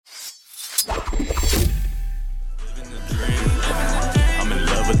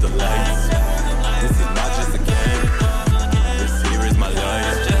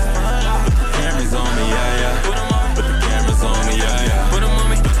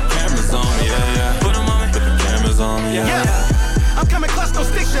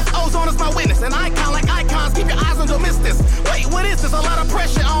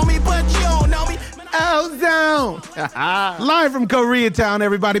Live from Koreatown,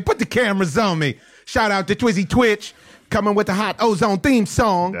 everybody. Put the cameras on me. Shout out to Twizzy Twitch coming with the hot Ozone theme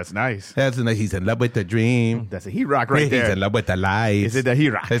song. That's nice. He's in love with the dream. That's a heat rock right there. He's in love with the lights. Is it a heat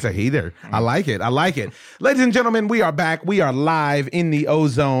rock? It's a heater. I like it. Ladies and gentlemen, we are back. We are live in the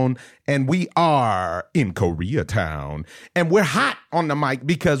Ozone, and we are in Koreatown. And we're hot on the mic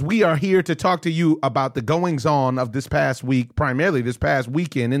because we are here to talk to you about the goings-on of this past week, primarily this past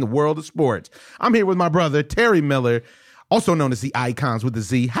weekend in the world of sports. I'm here with my brother, Terry Miller, also known as the Icons with the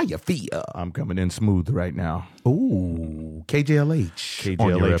Z. How you feel? I'm coming in smooth right now. Ooh, KJLH. KJLH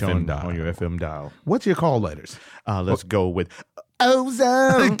on your FM dial. What's your call letters? Let's go with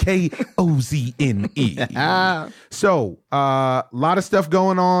Ozone. KOZNE. So, a lot of stuff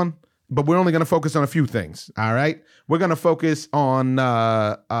going on, but we're only going to focus on a few things, all right? We're going to focus on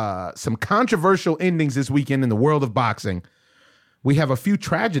some controversial endings this weekend in the world of boxing. We have a few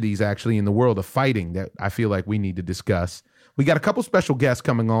tragedies, actually, in the world of fighting that I feel like we need to discuss. We got a couple special guests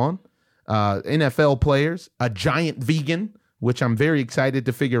coming on, NFL players, a giant vegan, which I'm very excited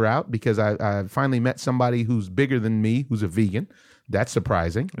to figure out because I finally met somebody who's bigger than me who's a vegan. That's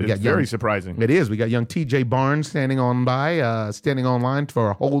surprising. It's very surprising. It is. We got young TJ Barnes standing online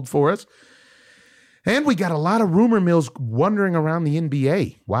for a hold for us. And we got a lot of rumor mills wandering around the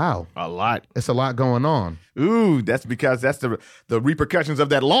NBA. Wow. A lot. It's a lot going on. Ooh, that's because that's the repercussions of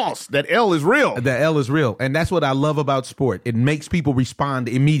that loss. That L is real. The L is real. And that's what I love about sport. It makes people respond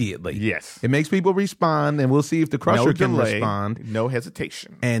immediately. Yes. It makes people respond, and we'll see if the Crusher can respond. No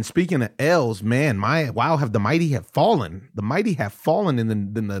hesitation. And speaking of L's, man, have the mighty have fallen. The mighty have fallen in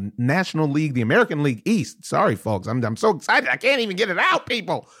the National League, the American League East. Sorry, folks. I'm so excited. I can't even get it out,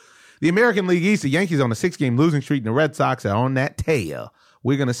 people. The American League East, the Yankees on a 6-game losing streak, and the Red Sox are on that tail.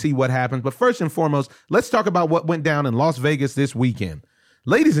 We're going to see what happens. But first and foremost, let's talk about what went down in Las Vegas this weekend.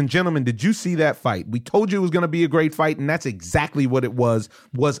 Ladies and gentlemen, did you see that fight? We told you it was going to be a great fight, and that's exactly what it was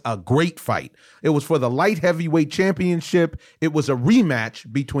a great fight. It was for the light heavyweight championship. It was a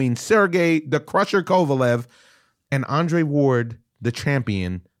rematch between Sergey the Crusher Kovalev and Andre Ward, the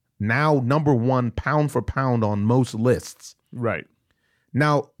champion, now number one pound for pound on most lists. Right.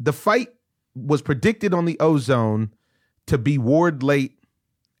 Now, the fight was predicted on the Ozone to be Ward late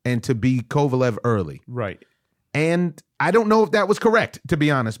and to be Kovalev early. Right. And I don't know if that was correct, to be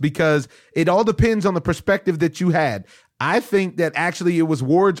honest, because it all depends on the perspective that you had. I think that actually it was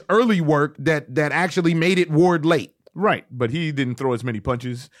Ward's early work that actually made it Ward late. Right, but he didn't throw as many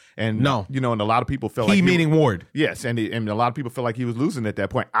punches, and no, and a lot of people felt he meaning Ward. Yes, and a lot of people felt like he was losing at that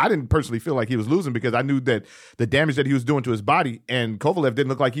point. I didn't personally feel like he was losing because I knew that the damage that he was doing to his body, and Kovalev didn't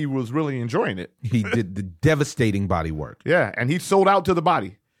look like he was really enjoying it. He did the devastating body work. Yeah, and he sold out to the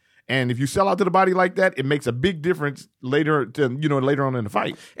body, and if you sell out to the body like that, it makes a big difference later on in the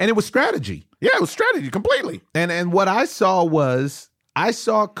fight. And it was strategy. Yeah, it was strategy completely. And what I saw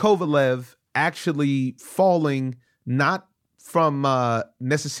Kovalev actually falling. Not from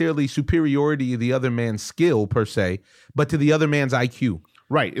necessarily superiority of the other man's skill per se, but to the other man's IQ.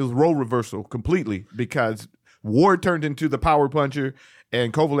 Right. It was role reversal completely because Ward turned into the power puncher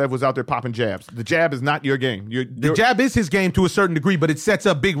and Kovalev was out there popping jabs. The jab is not your game. The jab is his game to a certain degree, but it sets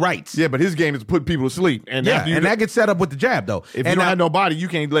up big rights. Yeah, but his game is to put people to sleep. And that gets set up with the jab, though. If you don't have nobody, you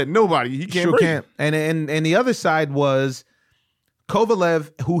can't let nobody. He can't break. And the other side was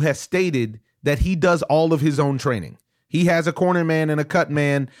Kovalev, who has stated that he does all of his own training. He has a corner man and a cut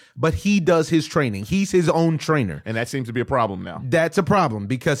man, but he does his training. He's his own trainer. And that seems to be a problem now. That's a problem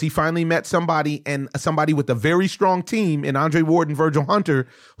because he finally met somebody with a very strong team in Andre Ward and Virgil Hunter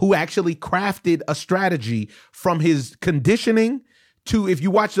who actually crafted a strategy from his conditioning to, if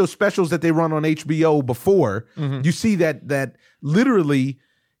you watch those specials that they run on HBO before, you see that literally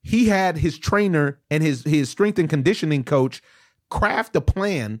he had his trainer and his strength and conditioning coach craft a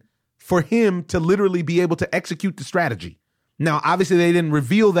plan for him to literally be able to execute the strategy. Now, obviously, they didn't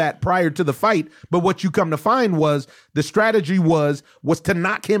reveal that prior to the fight, but what you come to find was the strategy was to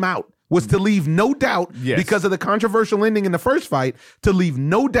knock him out, was to leave no doubt, because of the controversial ending in the first fight, to leave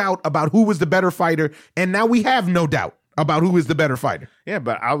no doubt about who was the better fighter, and now we have no doubt about who is the better fighter. Yeah,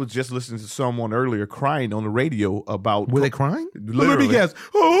 but I was just listening to someone earlier crying on the radio about... Were they crying? Literally. Let me guess.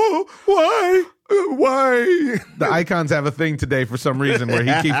 Oh, why? Why? The Icons have a thing today for some reason where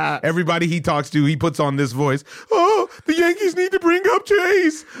he keeps everybody he talks to, he puts on this voice. Oh, the Yankees need to bring up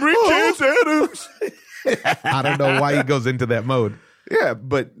Chase. Bring Chase Adams. I don't know why he goes into that mode. Yeah,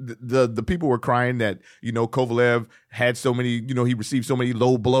 but the people were crying that, Kovalev had so many, he received so many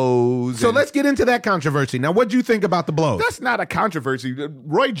low blows. So let's get into that controversy. Now, what do you think about the blows? That's not a controversy.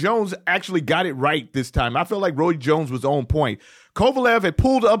 Roy Jones actually got it right this time. I felt like Roy Jones was on point. Kovalev had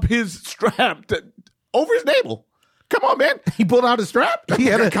pulled up his strap over his navel. Come on, man. He pulled out his strap. He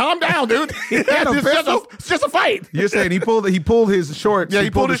had Calm down, dude. It's just a fight. You're saying he pulled his shorts. Yeah,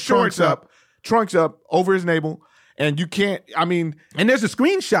 he pulled his shorts trunks up over his navel. And you can't, and there's a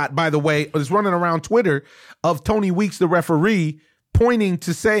screenshot, by the way, that's running around Twitter of Tony Weeks, the referee, pointing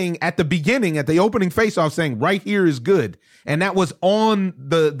to saying at the beginning, at the opening faceoff, saying right here is good. And that was on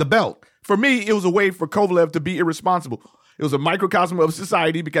the belt. For me, it was a way for Kovalev to be irresponsible. It was a microcosm of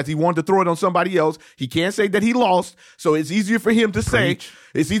society because he wanted to throw it on somebody else. He can't say that he lost, so it's easier for him to say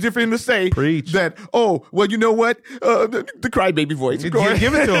that, oh, well, you know what? The crybaby voice. Give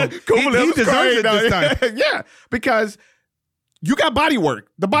it to him. He deserves it this time. Yeah, because you got body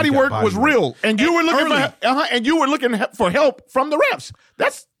work. The body work was real, and you were looking for help from the refs.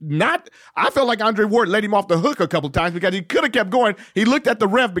 That's not. I felt like Andre Ward let him off the hook a couple times because he could have kept going. He looked at the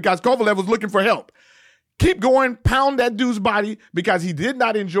ref because Kovalev was looking for help. Keep going, pound that dude's body because he did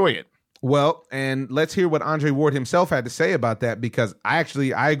not enjoy it. Well, and let's hear what Andre Ward himself had to say about that because I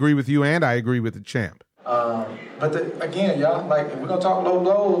agree with you and I agree with the champ. Again, y'all, like if we're gonna talk low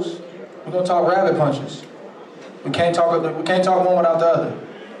blows, we're gonna talk rabbit punches. We can't talk one without the other.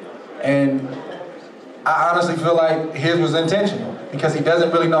 And I honestly feel like his was intentional because he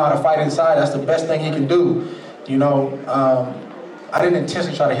doesn't really know how to fight inside. That's the best thing he can do. I didn't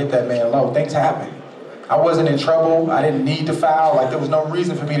intentionally try to hit that man low. Things happen. I wasn't in trouble. I didn't need to foul. Like, there was no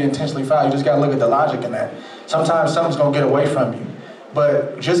reason for me to intentionally foul. You just got to look at the logic in that. Sometimes something's going to get away from you.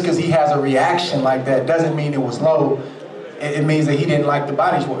 But just because he has a reaction like that doesn't mean it was low. It means that he didn't like the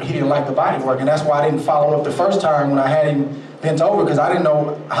body work. He didn't like the body work. And that's why I didn't follow up the first time when I had him bent over because I didn't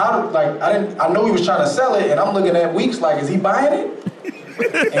know how to, I know he was trying to sell it. And I'm looking at Weeks like, is he buying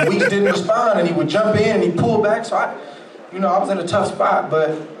it? And Weeks didn't respond. And he would jump in and he pulled back. So I was in a tough spot.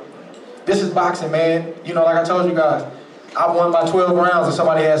 But this is boxing, man. Like I told you guys, I won by 12 rounds and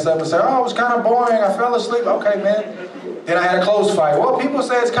somebody had something to say, oh, it was kind of boring. I fell asleep. Okay, man. Then I had a close fight. Well, people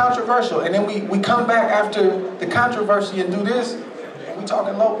say it's controversial. And then we come back after the controversy and do this. And we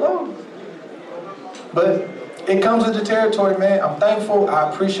talking low blow. But it comes with the territory, man. I'm thankful.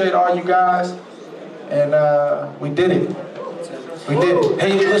 I appreciate all you guys. And we did it. We did it.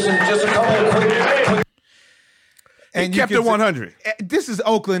 Hey, listen, just a couple of quick and you kept it 100. This is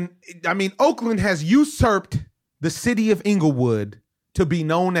Oakland. Oakland has usurped the city of Inglewood to be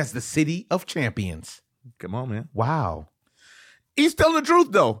known as the city of champions. Come on, man. Wow. He's telling the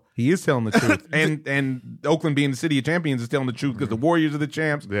truth, though. He is telling the truth. and Oakland being the city of champions is telling the truth because the Warriors are the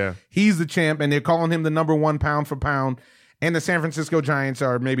champs. Yeah. He's the champ, and they're calling him the number one pound for pound. And the San Francisco Giants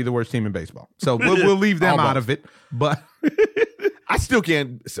are maybe the worst team in baseball. So we'll leave them out of it. But I still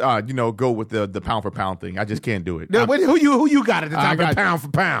can't, go with the pound for pound thing. I just can't do it. Who you got at the top of pound for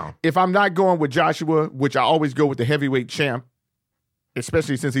pound? If I'm not going with Joshua, which I always go with the heavyweight champ,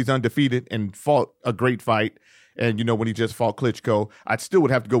 especially since he's undefeated and fought a great fight, and when he just fought Klitschko, I still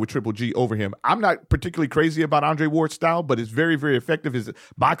would have to go with Triple G over him. I'm not particularly crazy about Andre Ward's style, but it's very, very effective. His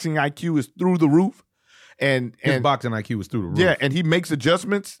boxing IQ is through the roof. And his boxing IQ was through the roof. Yeah, and he makes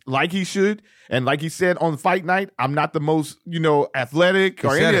adjustments like he should. And like he said on fight night, I'm not the most, athletic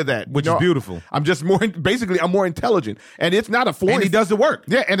or any of that. Which is beautiful. I'm just I'm more intelligent. And it's not a Floyd. And he does the work.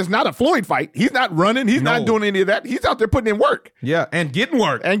 Yeah, and it's not a Floyd fight. He's not running. He's not doing any of that. He's out there putting in work. Yeah, and getting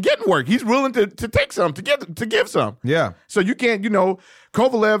work. He's willing to take some, to give some. Yeah. So you can't,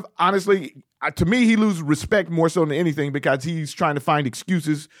 Kovalev, honestly, to me, he loses respect more so than anything because he's trying to find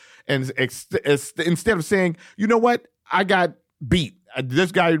excuses. And instead of saying, you know what, I got beat.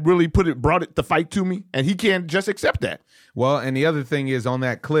 This guy really brought the fight to me, and he can't just accept that. Well, and the other thing is on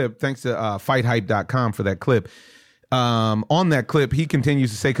that clip, thanks to FightHype.com for that clip. On that clip, he continues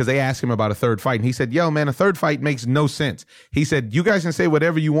to say, because they asked him about a third fight, and he said, yo, man, a third fight makes no sense. He said, you guys can say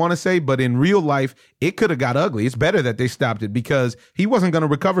whatever you want to say, but in real life, it could have got ugly. It's better that they stopped it because he wasn't going to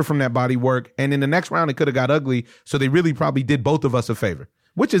recover from that body work, and in the next round, it could have got ugly, so they really probably did both of us a favor.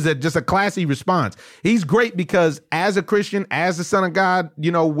 Which is just a classy response. He's great because as a Christian, as the son of God,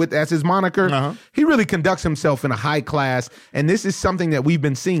 as his moniker, he really conducts himself in a high class. And this is something that we've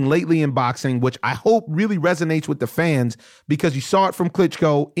been seeing lately in boxing, which I hope really resonates with the fans because you saw it from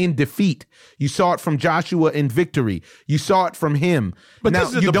Klitschko in defeat. You saw it from Joshua in victory. You saw it from him. But now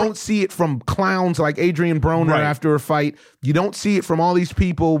you don't see it from clowns like Adrian Broner after a fight. You don't see it from all these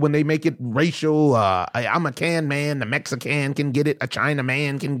people when they make it racial. I'm a can man. The Mexican can get it. A China man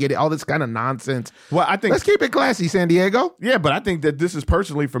can get it, all this kind of nonsense. Well, I think let's keep it classy, San Diego. Yeah, but I think that this is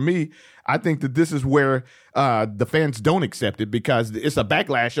personally for me, I think that this is where the fans don't accept it because it's a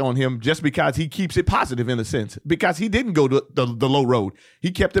backlash on him just because he keeps it positive in a sense. Because he didn't go to the low road.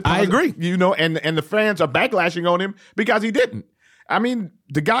 He kept it positive. I agree. And the fans are backlashing on him because he didn't. I mean,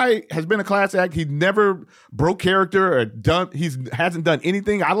 the guy has been a class act. He never broke character or hasn't done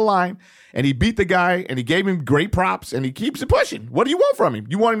anything out of line. And he beat the guy and he gave him great props and he keeps it pushing. What do you want from him?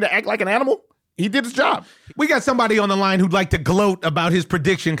 You want him to act like an animal? He did his job. We got somebody on the line who'd like to gloat about his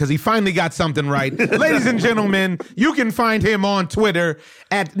prediction because he finally got something right. Ladies and gentlemen, you can find him on Twitter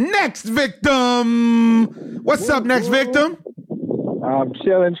at Next Victim. What's up, Next Victim? I'm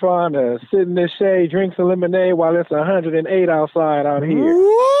chilling, trying to sit in this shade, drink some lemonade while it's 108 outside out here.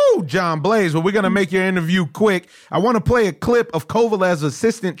 Woo, John Blaze. Well, we're going to make your interview quick. I want to play a clip of Kovalev's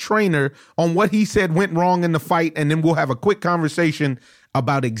assistant trainer on what he said went wrong in the fight, and then we'll have a quick conversation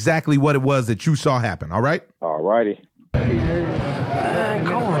about exactly what it was that you saw happen. All right? All righty. Man,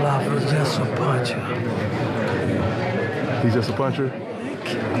 Kovalev is just a puncher. He's just a puncher?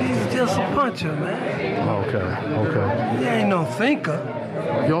 He's just a puncher, man. Okay. He ain't no thinker.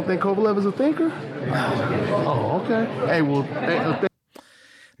 You don't think Kovalev is a thinker? Oh, okay. Hey, well...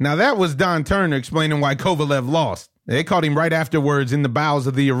 Now, that was Don Turner explaining why Kovalev lost. They caught him right afterwards in the bowels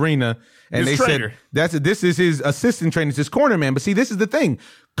of the arena, and His they trainer. said, this is his assistant trainer, it's his corner man. But see, this is the thing.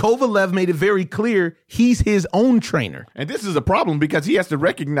 Kovalev made it very clear he's his own trainer. And this is a problem because he has to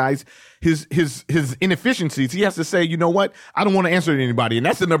recognize his inefficiencies. He has to say, you know what? I don't want to answer to anybody. And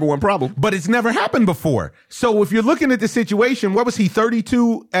that's the number one problem. But it's never happened before. So if you're looking at the situation, what was he,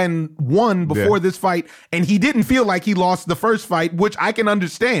 32-1 before this fight? And he didn't feel like he lost the first fight, which I can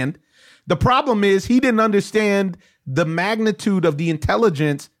understand. The problem is he didn't understand the magnitude of the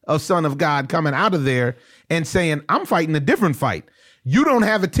intelligence of Son of God coming out of there and saying, I'm fighting a different fight. You don't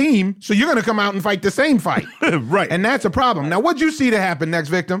have a team, so you're going to come out and fight the same fight. Right. And that's a problem. Now, what'd you see to happen, Next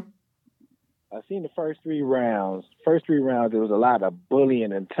Victim? I seen the first three rounds. There was a lot of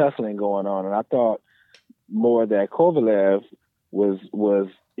bullying and tussling going on, and I thought more that Kovalev was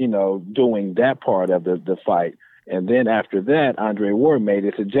doing that part of the fight. And then after that, Andre Ward made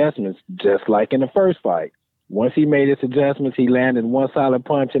his adjustments, just like in the first fight. Once he made his adjustments, he landed one solid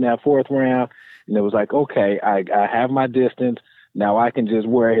punch in that fourth round, and it was like, okay, I have my distance. Now I can just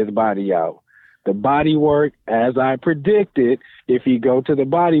wear his body out. The body work, as I predicted, if he go to the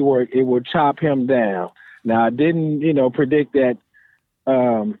body work, it will chop him down. Now I didn't, predict that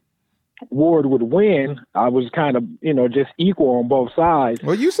Ward would win. I was kind of, just equal on both sides.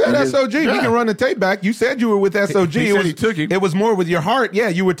 Well, you said SOG. We can run the tape back. You said you were with SOG. He took him. It was more with your heart. Yeah,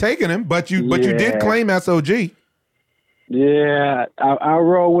 you were taking him, but you did claim SOG. Yeah, I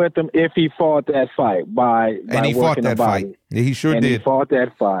roll with him if he fought that fight and he fought that fight. Yeah, he sure did. He fought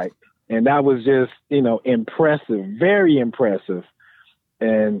that fight, and that was just impressive, very impressive.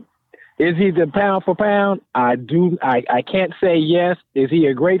 And is he the pound for pound? I can't say yes. Is he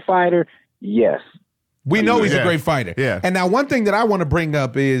a great fighter? Yes. We know he's a great fighter. Yeah. And now one thing that I want to bring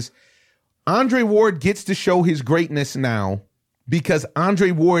up is Andre Ward gets to show his greatness now because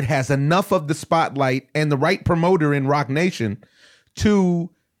Andre Ward has enough of the spotlight and the right promoter in Rock Nation to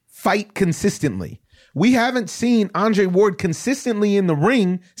fight consistently. We haven't seen Andre Ward consistently in the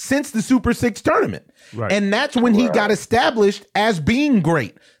ring since the Super 6 tournament. Right. And that's when he got established as being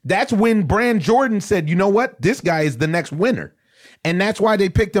great. That's when Brand Jordan said, you know what? This guy is the next winner. And that's why they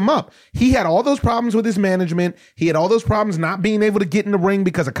picked him up. He had all those problems with his management. He had all those problems not being able to get in the ring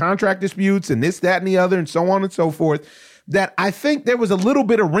because of contract disputes and this, that, and the other, and so on and so forth. That I think there was a little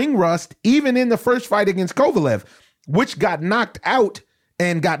bit of ring rust even in the first fight against Kovalev, which got knocked out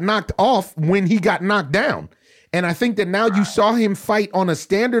and got knocked off when he got knocked down. And I think that now you saw him fight on a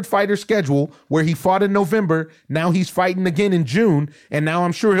standard fighter schedule where he fought in November. Now he's fighting again in June. And now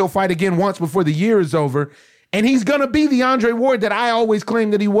I'm sure he'll fight again once before the year is over. And he's going to be the Andre Ward that I always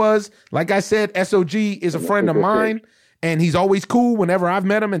claimed that he was. Like I said, SOG is a friend of mine. And he's always cool whenever I've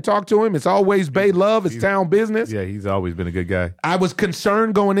met him and talked to him. It's always Bay love. It's town business. Yeah, he's always been a good guy. I was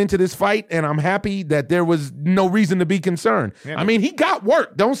concerned going into this fight, and I'm happy that there was no reason to be concerned. Yeah. I mean, he got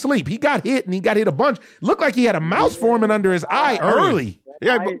work. Don't sleep. He got hit, and he got hit a bunch. Looked like he had a mouse forming under his eye early.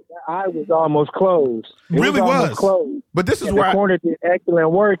 Yeah, but the eye was almost closed. It really was. Closed. But this is and where the corner did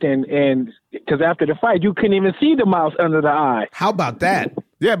excellent work, and because after the fight, you couldn't even see the mouse under the eye. How about that?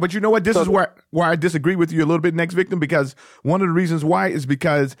 Yeah, but you know what? This is where I disagree with you a little bit, Next Victim, because one of the reasons why is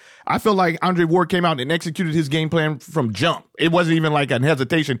because I feel like Andre Ward came out and executed his game plan from jump. It wasn't even like a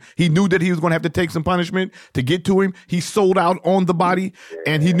hesitation. He knew that he was going to have to take some punishment to get to him. He sold out on the body,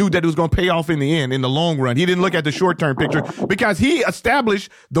 and he knew that it was going to pay off in the end, in the long run. He didn't look at the short-term picture because he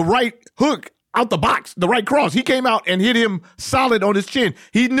established the right hook out the box, the right cross. He came out and hit him solid on his chin.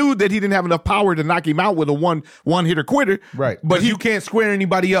 He knew that he didn't have enough power to knock him out with a one hitter quitter. Right. But you can't square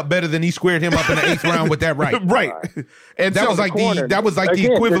anybody up better than he squared him up in the 8th round with that right. Right. And that so was like the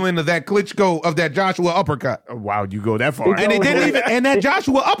equivalent of that Klitschko of that Joshua uppercut. Wow, you go that far. And it didn't even and that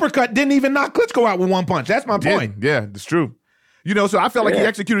Joshua uppercut didn't even knock Klitschko out with one punch. That's my point. Yeah, that's true. You know, so I felt like he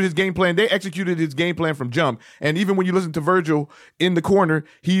executed his game plan. They executed his game plan from jump. And even when you listen to Virgil in the corner,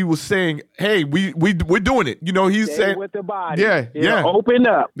 he was saying, "Hey, we're doing it." You know, he's saying with the body. Yeah. Open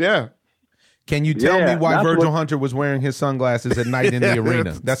up. Yeah. Can you tell me why Virgil Hunter was wearing his sunglasses at night in the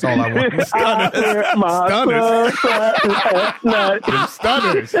arena? That's all I want.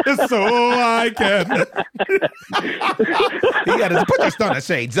 Stunners. So I can. He got to put your stunner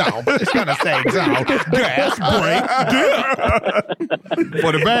shades on. Put your stunner shades on. Gas, break, dip.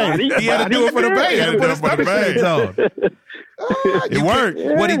 For the bang. He had to do it for the bang. He had to put his stunner shades on. It worked.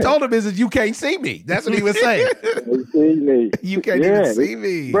 What he told him is you can't see me. That's what he was saying. You can't even see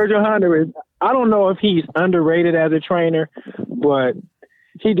me. Virgil Hunter is, I don't know if he's underrated as a trainer, but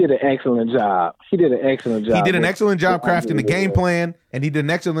he did an excellent job. He did an excellent job crafting the game plan, and he did an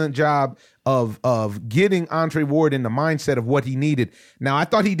excellent job of getting Andre Ward in the mindset of what he needed. Now, I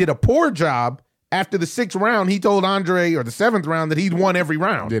thought he did a poor job. After the 6th round, he told Andre, or the 7th round, that he'd won every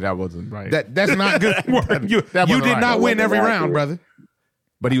round. Yeah, that wasn't right. That's not good work. You did not win every round, brother.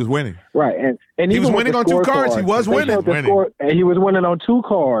 But he was winning. Right. And he was winning on 2 cards. He was winning. And he was winning on 2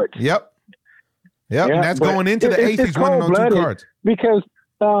 cards. Yep. And that's going into the 8th. He's winning on 2 cards. Because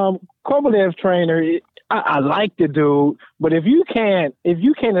Kovalev's trainer, I like the dude, but if you can't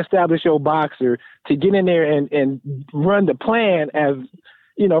establish your boxer to get in there and run the plan as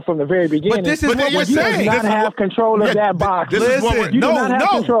you know, from the very beginning. But this is what we're saying. He does not have control of that box. Listen, he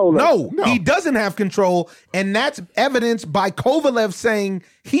doesn't have control, and that's evidenced by Kovalev saying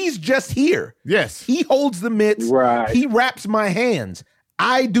he's just here. Yes. He holds the mitts. Right. He wraps my hands.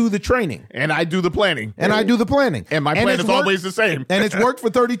 I do the training. And I do the planning. And my plan is always the same. And it's worked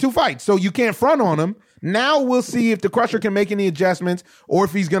for 32 fights, so you can't front on him. Now we'll see if the Crusher can make any adjustments or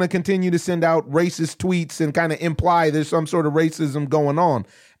if he's going to continue to send out racist tweets and kind of imply there's some sort of racism going on.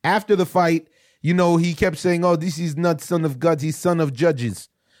 After the fight, you know, he kept saying, oh, this is not son of gods, he's son of judges,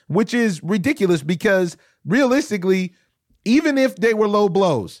 which is ridiculous because realistically, even if they were low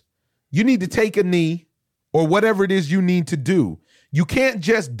blows, you need to take a knee or whatever it is you need to do. You can't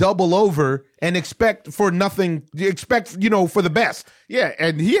just double over and expect for nothing, expect, you know, for the best. Yeah,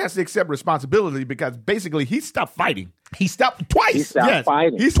 and he has to accept responsibility because basically he stopped fighting. He stopped twice. He stopped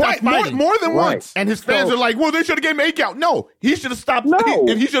fighting. He stopped fighting. More than once. And his fans are like, well, they should have gave him 8 count. No, he should have stopped. No.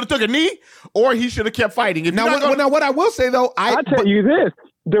 He should have took a knee or he should have kept fighting. If now, what I will say, though, I'll tell you this.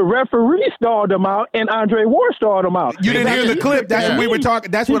 The referee stalled him out, and Andre Ward stalled him out. You didn't hear the clip. That's what we were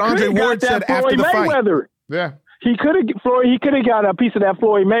talking. That's what Andre Ward said after the fight. Yeah. He could have got a piece of that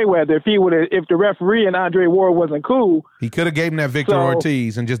Floyd Mayweather if the referee and Andre Ward wasn't cool. He could have gave him that Victor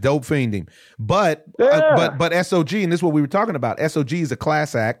Ortiz and just dope fiend him. But SOG, and this is what we were talking about. SOG is a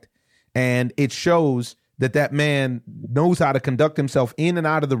class act, and it shows that man knows how to conduct himself in and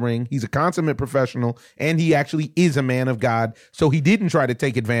out of the ring. He's a consummate professional, and he actually is a man of God. So he didn't try to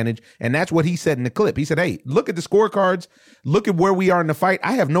take advantage, and that's what he said in the clip. He said, hey, look at the scorecards. Look at where we are in the fight.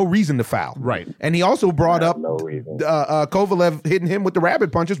 I have no reason to foul. Right. And he also brought up Kovalev hitting him with the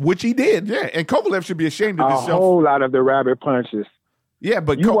rabbit punches, which he did. Yeah, and Kovalev should be ashamed of himself. A whole lot of the rabbit punches. Yeah,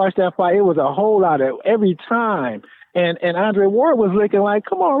 but you watch that fight, it was a whole lot of every time. And Andre Ward was looking like,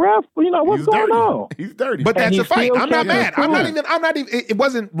 come on, ref, you know, what's going on? He's dirty. But that's a fight. I'm not mad. I'm not even, it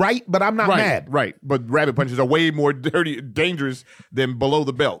wasn't right, but I'm not mad. Right. But rabbit punches are way more dangerous than below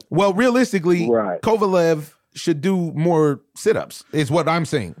the belt. Well, realistically, Kovalev should do more sit-ups is what I'm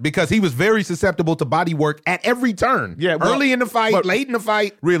saying because he was very susceptible to body work at every turn. Yeah, early in the fight, late in the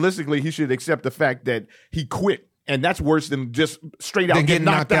fight. Realistically, he should accept the fact that he quit, and that's worse than just straight out getting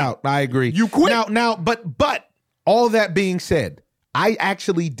knocked out. I agree. You quit. Now, but all that being said, I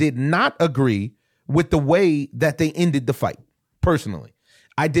actually did not agree with the way that they ended the fight, personally.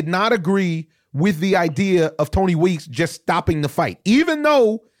 I did not agree with the idea of Tony Weeks just stopping the fight, even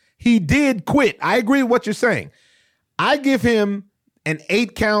though he did quit. I agree with what you're saying. I give him an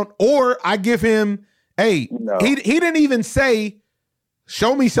 8 count, or I give him, he didn't even say,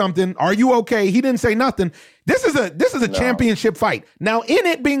 show me something. Are you okay? He didn't say nothing. This is a championship fight. Now, in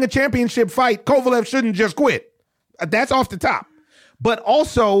it being a championship fight, Kovalev shouldn't just quit. That's off the top. But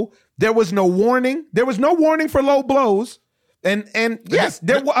also, there was no warning. There was no warning for low blows. And yes,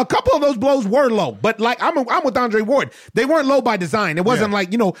 there were a couple of those blows were low, but like I'm with Andre Ward. They weren't low by design. It wasn't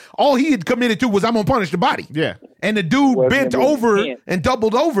like, you know, all he had committed to was I'm gonna punish the body. Yeah. And the dude bent over intent. and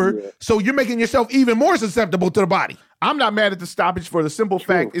doubled over, so you're making yourself even more susceptible to the body. I'm not mad at the stoppage for the simple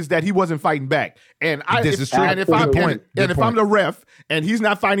fact is that he wasn't fighting back. And This is true. And if Good point. I'm the ref and he's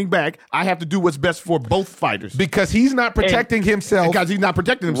not fighting back, I have to do what's best for both fighters. Because he's not protecting himself. Because he's not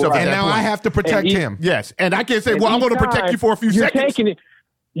protecting himself. And at that now point. I have to protect him. Yes. And I can't say, well, I'm going to protect you for a few seconds.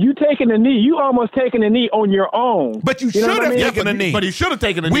 You taking a knee. You almost taking a knee on your own. But you should have taken a knee. But he should have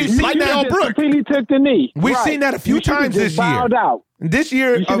taken a knee. We've Like seen Mel that. Brooks. Completely took the knee. We've seen that a few times this year. Bowed out. This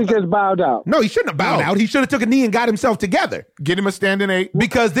year, You should have just bowed out. no, he shouldn't have bowed out. He should have took a knee and got himself together. Get him a standing 8.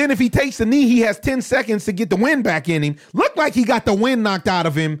 Because then if he takes the knee, he has 10 seconds to get the wind back in him. Looked like he got the wind knocked out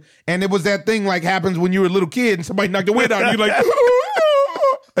of him. And it was that thing like happens when you were a little kid and somebody knocked the wind out of you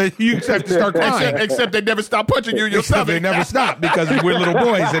like, you have to start crying. Except they never stop punching you in your Except they stomach. never stop because we're little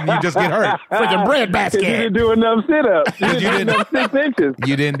boys and you just get hurt. Freaking bread You basket. didn't do enough sit-ups. You didn't do enough 6 inches.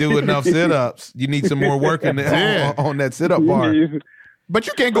 You didn't do enough sit-ups. You need some more work on that sit-up bar. But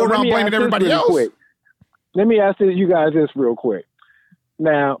you can't go So let around me blaming ask this everybody real else. quick. Let me ask you guys this real quick.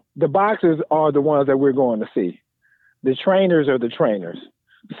 Now, the boxers are the ones that we're going to see. The trainers are the trainers.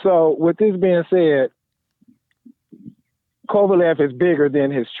 So, with this being said, Kovalev is bigger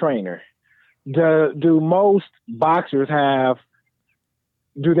than his trainer. Do most boxers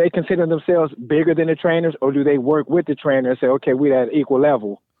do they consider themselves bigger than the trainers, or do they work with the trainer and say, okay, we're at equal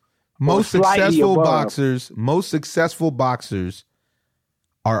level? Most slightly successful boxers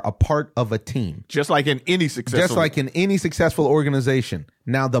are a part of a team. Just like in any successful organization.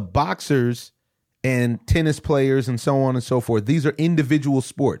 Now, the boxers and tennis players and so on and so forth, these are individual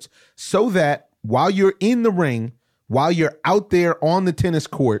sports. So that while you're in the ring, while you're out there on the tennis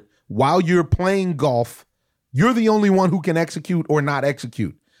court, while you're playing golf, you're the only one who can execute or not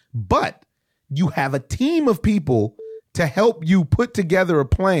execute. But you have a team of people to help you put together a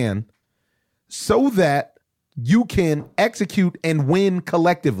plan so that you can execute and win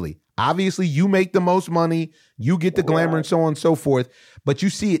collectively. Obviously, you make the most money, you get the glamour and so on and so forth, but you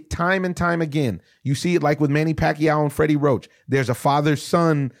see it time and time again. You see it like with Manny Pacquiao and Freddie Roach. There's a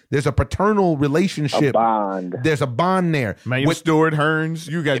father-son, there's a paternal relationship. A bond. There's a bond there. Manuel Stewart, Hearns,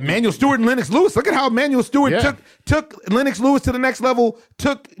 you got Manuel Stewart and Lennox Lewis. Look at how Manuel Stewart took Lennox Lewis to the next level,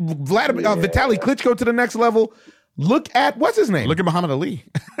 took Vitaly Klitschko to the next level. Look at, what's his name? Look at Muhammad Ali.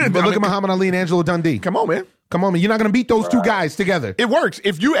 But look at Muhammad Ali and Angelo Dundee. Come on, man. Come on, man. You're not going to beat those two guys together. It works.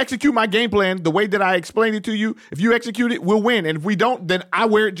 If you execute my game plan the way that I explained it to you, if you execute it, we'll win. And if we don't, then I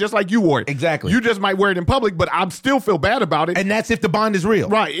wear it just like you wore it. Exactly. You just might wear it in public, but I still feel bad about it. And that's if the bond is real.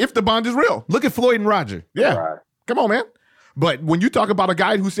 Right. If the bond is real. Look at Floyd and Roger. Yeah. Right. Come on, man. But when you talk about a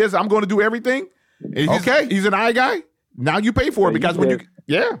guy who says, I'm going to do everything, he's an eye guy, now you pay for it because when you...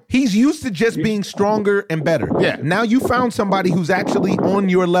 Yeah. He's used to just being stronger and better. Yeah. Now you found somebody who's actually on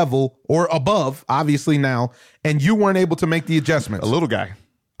your level or above, obviously now, and you weren't able to make the adjustments. A little guy.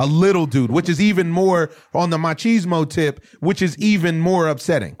 A little dude, which is even more on the machismo tip, which is even more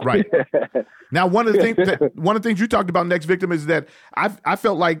upsetting. Right. Now, one of the things you talked about, Next Victim, is that I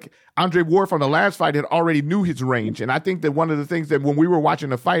felt like Andre Ward from the last fight had already knew his range. And I think that one of the things that when we were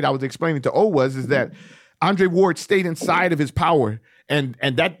watching the fight, I was explaining to O is that Andre Ward stayed inside of his power. And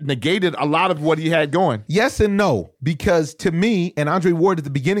that negated a lot of what he had going. Yes and no, because to me, and Andre Ward at the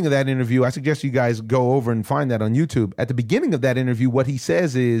beginning of that interview, I suggest you guys go over and find that on YouTube. At the beginning of that interview, what he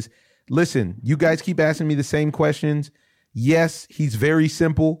says is, listen, you guys keep asking me the same questions. Yes, he's very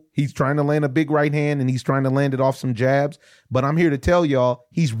simple. He's trying to land a big right hand and he's trying to land it off some jabs. But I'm here to tell y'all,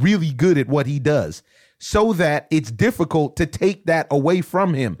 he's really good at what he does. So that it's difficult to take that away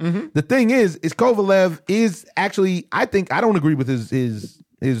from him. Mm-hmm. The thing is Kovalev is actually, I don't agree with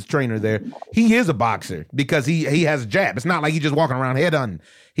his trainer there. He is a boxer because he has a jab. It's not like he's just walking around head on.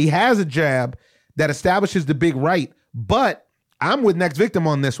 He has a jab that establishes the big right, but I'm with Next Victim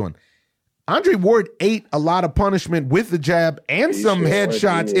on this one. Andre Ward ate a lot of punishment with the jab and some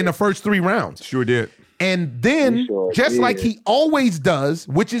headshots in the first 3 rounds. Sure did. And then, just like he always does,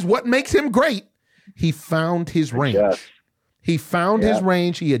 which is what makes him great, he found his range. He found his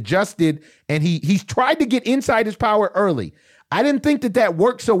range. He adjusted, and he's tried to get inside his power early. I didn't think that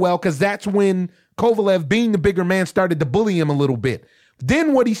worked so well because that's when Kovalev, being the bigger man, started to bully him a little bit.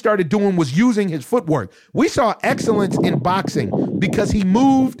 Then what he started doing was using his footwork. We saw excellence in boxing because he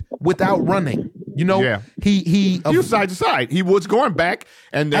moved without running. You know, he was side to side. He was going back,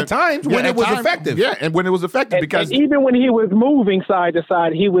 and at times when it was effective. Yeah, and when it was effective, because and even when he was moving side to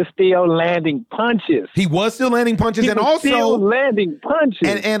side, he was still landing punches. He was still landing punches,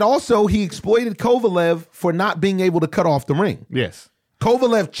 and also he exploited Kovalev for not being able to cut off the ring. Yes.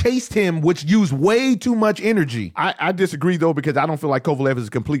 Kovalev chased him, which used way too much energy. I disagree, though, because I don't feel like Kovalev is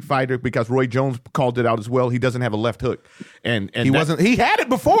a complete fighter because Roy Jones called it out as well. He doesn't have a left hook. And He had it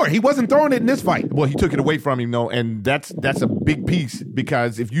before. He wasn't throwing it in this fight. Well, he took it away from him, though, and that's a big piece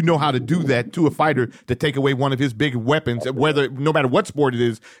because if you know how to do that to a fighter to take away one of his big weapons, no matter what sport it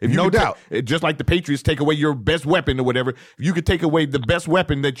is, if you no doubt, just like the Patriots take away your best weapon or whatever, if you could take away the best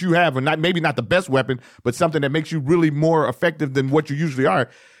weapon that you have, or maybe not the best weapon, but something that makes you really more effective than what you usually are,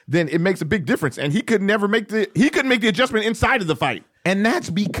 then it makes a big difference. And he couldn't make the adjustment inside of the fight. And that's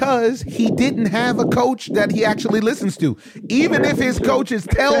because he didn't have a coach that he actually listens to. Even if his coaches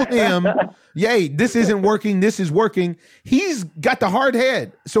tell him, yay, this isn't working, this is working, he's got the hard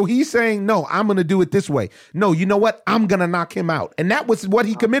head. So he's saying, no, I'm going to do it this way. No, you know what? I'm going to knock him out. And that was what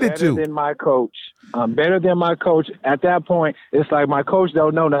he committed to. I'm better than my coach. I'm better than my coach. At that point, it's like my coach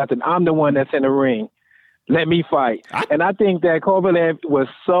don't know nothing. I'm the one that's in the ring. Let me fight. And I think that Kovalev was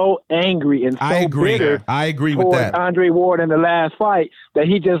so angry and so bitter. I agree with that. Andre Ward in the last fight that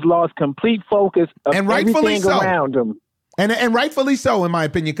he just lost complete focus of everything around him. And rightfully so, in my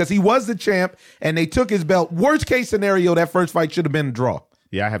opinion, because he was the champ and they took his belt. Worst case scenario, that first fight should have been a draw.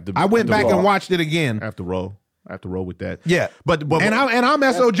 Yeah, I went back and watched it again. I have to roll with that. Yeah, but I'm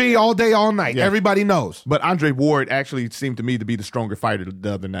SOG all day, all night. Yeah. Everybody knows. But Andre Ward actually seemed to me to be the stronger fighter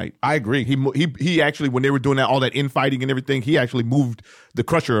the other night. I agree. He actually, when they were doing all that infighting and everything, he actually moved the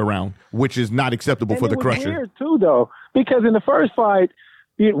Crusher around, which is not acceptable for the Crusher. Weird too, though, because in the first fight,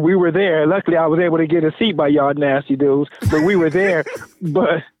 we were there. Luckily, I was able to get a seat by y'all nasty dudes, but we were there.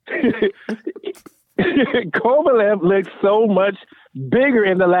 But Kovalev looked so much bigger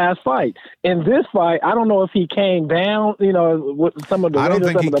in the last fight. In this fight, I don't know if he came down, with some of the. I don't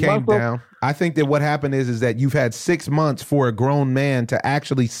think he came down. I think that what happened is that you've had 6 months for a grown man to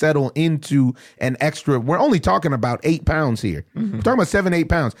actually settle into an extra. We're only talking about 8 pounds here. Mm-hmm. We're talking about 7, 8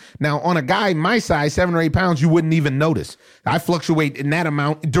 pounds. Now, on a guy my size, 7 or 8 pounds, you wouldn't even notice. I fluctuate in that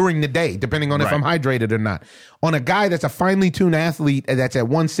amount during the day, depending on if I'm hydrated or not. On a guy that's a finely tuned athlete that's at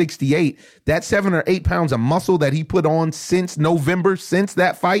 168, that 7 or 8 pounds of muscle that he put on since November, since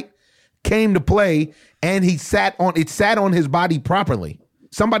that fight, came to play, and it sat on his body properly.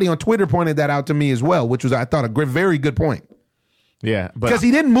 Somebody on Twitter pointed that out to me as well, which was, I thought, a very good point. Yeah. Because he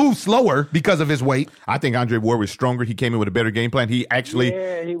didn't move slower because of his weight. I think Andre Ward was stronger. He came in with a better game plan. He actually...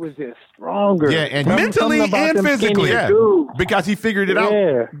 Yeah, he was just stronger. Yeah, and mentally and physically. Yeah, because he figured it out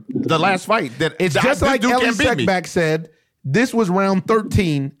the last fight. That it's just like Ellie Seckbach said, this was round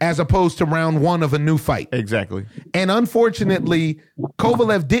 13 as opposed to round 1 of a new fight. Exactly. And unfortunately,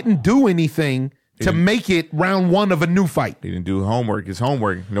 Kovalev didn't do anything to make it round 1 of a new fight. He didn't do his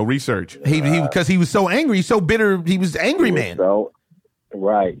homework, no research. Because he was so angry, so bitter. He was angry man.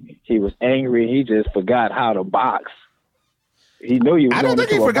 Right. He was angry. He just forgot how to box. He knew he was. I don't think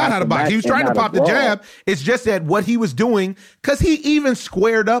he forgot how to box. He was trying to pop the jab. It's just that what he was doing, because he even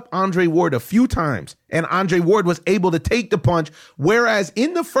squared up Andre Ward a few times, and Andre Ward was able to take the punch, whereas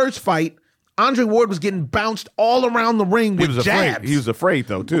in the first fight, Andre Ward was getting bounced all around the ring with jabs. He was afraid,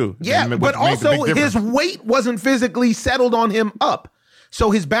 though, too. Yeah, but also his weight wasn't physically settled on him up.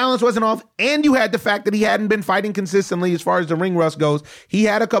 So his balance wasn't off. And you had the fact that he hadn't been fighting consistently as far as the ring rust goes. He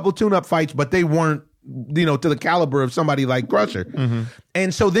had a couple tune-up fights, but they weren't, to the caliber of somebody like Crusher. Mm-hmm.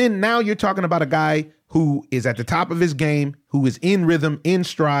 And so then now you're talking about a guy who is at the top of his game, who is in rhythm, in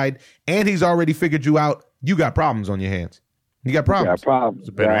stride, and he's already figured you out. You got problems on your hands. You got problems. He's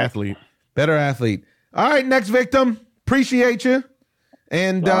a better athlete. Better athlete. All right, next victim. Appreciate you.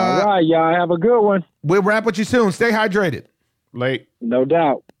 And all right, y'all have a good one. We'll wrap with you soon. Stay hydrated. Late. No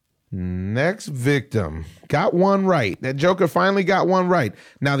doubt. Next victim. Got one right. That Joker finally got one right.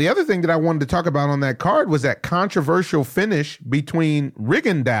 Now, the other thing that I wanted to talk about on that card was that controversial finish between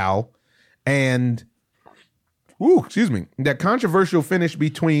Rigondeaux and that controversial finish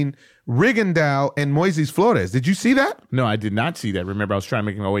between Rigondeaux and Moises Flores. Did you see that? No, I did not see that. Remember, I was trying to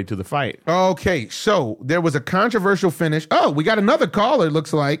make my way to the fight. Okay, so there was a controversial finish. Oh, we got another caller, it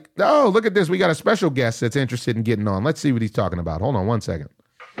looks like. Oh, look at this. We got a special guest that's interested in getting on. Let's see what he's talking about. Hold on one second.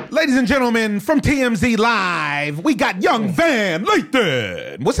 Ladies and gentlemen, from TMZ Live, we got Young Van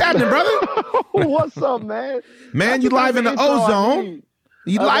Lathan. What's happening, brother? What's up, man? Man, you live in the ozone.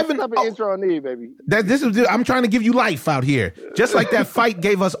 You live in the intro I need, baby. I'm trying to give you life out here. Just like that fight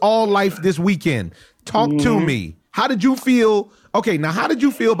gave us all life this weekend. Talk to me. How did you feel? Okay, now how did you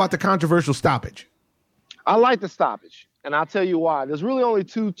feel about the controversial stoppage? I like the stoppage, and I'll tell you why. There's really only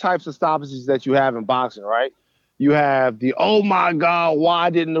 2 types of stoppages that you have in boxing, right? You have the, oh my God, why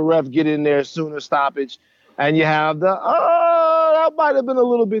didn't the ref get in there sooner stoppage? And you have the, that might have been a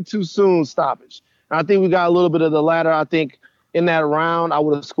little bit too soon stoppage. And I think we got a little bit of the latter. I think in that round. I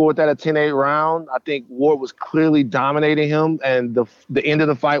would have scored that a 10-8 round. I think Ward was clearly dominating him, and the end of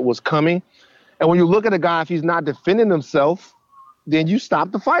the fight was coming. And when you look at a guy, if he's not defending himself, then you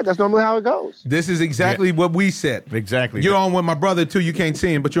stop the fight. That's normally how it goes. This is exactly what we said. Exactly. You're on with my brother, too. You can't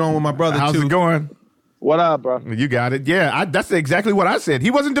see him, but you're on with my brother, How's too. it going? What up, bro? You got it. Yeah, that's exactly what I said. He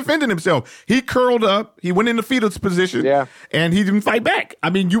wasn't defending himself. He curled up. He went in the fetal position. Yeah. And he didn't fight back. I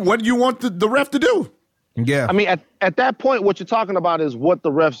mean, what do you want the ref to do? Yeah. I mean, at that point, what you're talking about is what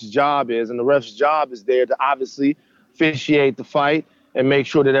the ref's job is. And the ref's job is there to obviously officiate the fight and make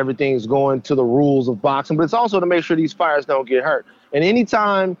sure that everything's going to the rules of boxing. But it's also to make sure these fighters don't get hurt. And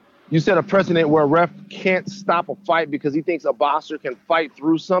anytime you set a precedent where a ref can't stop a fight because he thinks a boxer can fight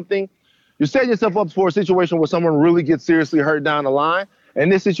through something, you're setting yourself up for a situation where someone really gets seriously hurt down the line. In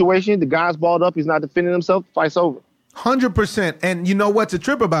this situation, the guy's balled up. He's not defending himself. Fight's over. 100%. And you know what's a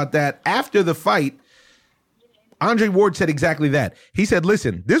trip about that? After the fight, Andre Ward said exactly that. He said,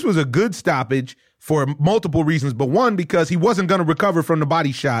 listen, this was a good stoppage for multiple reasons, but one, because he wasn't going to recover from the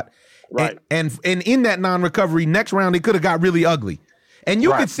body shot. Right. And in that non-recovery, next round, it could have got really ugly. And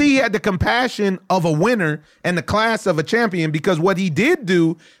you could see he had the compassion of a winner and the class of a champion, because what he did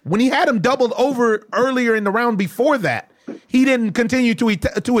do, when he had him doubled over earlier in the round before that, he didn't continue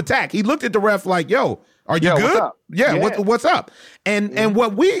to attack. He looked at the ref like, yo, are you good? What's up? Yeah. What's up? And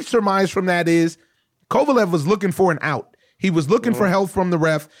what we surmise from that is Kovalev was looking for an out. He was looking for help from the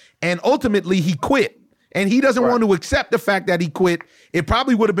ref, and ultimately he quit. And he doesn't want to accept the fact that he quit. It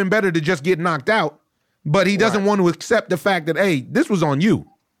probably would have been better to just get knocked out, but he doesn't want to accept the fact that, hey, this was on you.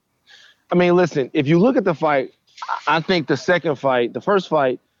 I mean, listen, if you look at the fight, I think the first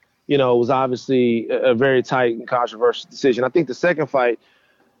fight, was obviously a very tight and controversial decision. I think the second fight,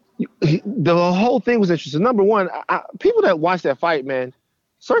 the whole thing was interesting. Number one, people that watch that fight, man,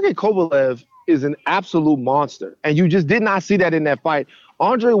 Sergey Kovalev is an absolute monster. And you just did not see that in that fight.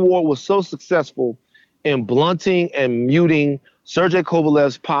 Andre Ward was so successful in blunting and muting Sergey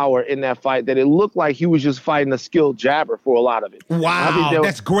Kovalev's power in that fight that it looked like he was just fighting a skilled jabber for a lot of it. Wow,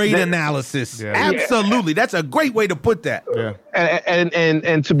 that's great analysis. Yeah. Absolutely. That's a great way to put that. Yeah.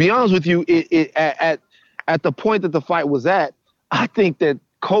 And to be honest with you, at the point that the fight was at, I think that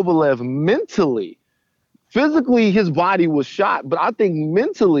Kovalev mentally, physically, his body was shot, but I think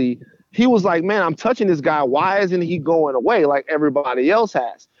mentally he was like, man, I'm touching this guy. Why isn't he going away like everybody else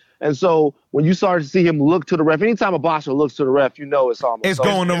has? And so when you started to see him look to the ref, anytime a boxer looks to the ref, it's almost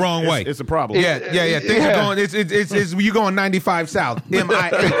going the wrong way. It's a problem. Yeah. Things are going. It's you going 95 south. MIA.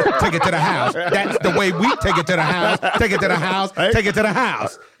 Take it to the house. That's the way we take it to the house. Take it to the house. Take it to the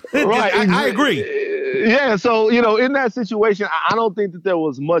house. Right. I agree. Yeah. So in that situation, I don't think that there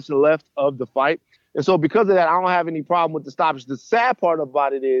was much left of the fight, and so because of that, I don't have any problem with the stoppage. The sad part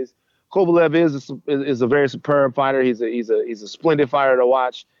about it is Kovalev is a very superb fighter. He's a splendid fighter to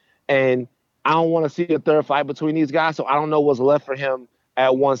watch. And I don't want to see a third fight between these guys, so I don't know what's left for him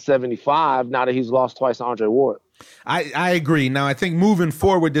at 175 now that he's lost twice to Andre Ward. I agree. Now, I think moving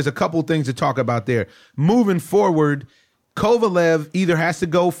forward, there's a couple things to talk about there. Moving forward, Kovalev either has to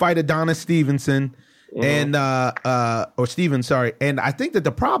go fight Adonis Stevenson and Stevens, sorry. And I think that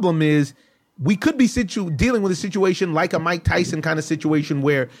the problem is we could be dealing with a situation like a Mike Tyson kind of situation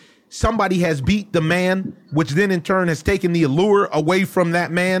where somebody has beat the man, which then in turn has taken the allure away from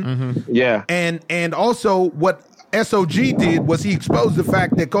that man. Mm-hmm. Yeah. And also what SOG did was he exposed the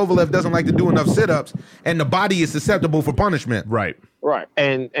fact that Kovalev doesn't like to do enough sit-ups and the body is susceptible for punishment. Right. Right.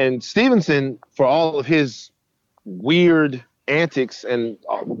 And Stevenson, for all of his weird antics and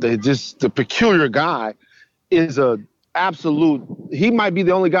the peculiar guy, is he might be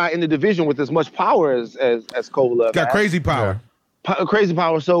the only guy in the division with as much power as Kovalev. Got crazy power. Yeah. Crazy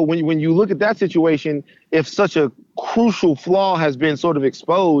power. So when you look at that situation, if such a crucial flaw has been sort of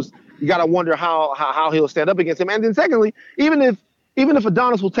exposed, you got to wonder how he'll stand up against him. And then secondly, even if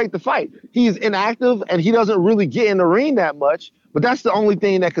Adonis will take the fight, he's inactive and he doesn't really get in the ring that much. But that's the only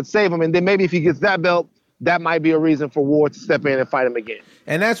thing that could save him. And then maybe if he gets that belt, that might be a reason for Ward to step in and fight him again.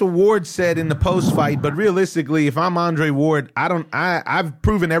 And that's what Ward said in the post-fight. But realistically, if I'm Andre Ward, I've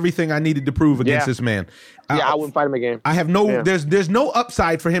proven everything I needed to prove against this man. I wouldn't fight him again. I have there's no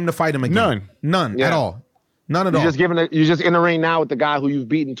upside for him to fight him again. None at all. None at all. You're just in the ring now with the guy who you've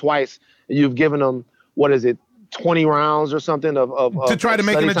beaten twice, and you've given him 20 rounds or something to try to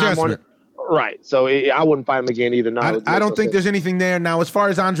make an adjustment. Right. So I wouldn't fight him again either. No, I don't think there's anything there. Now, as far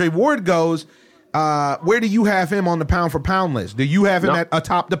as Andre Ward goes, where do you have him on the pound for pound list? Do you have him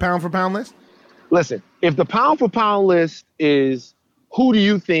atop the pound for pound list? Listen, if the pound for pound list is who do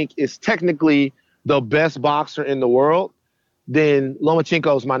you think is technically the best boxer in the world, then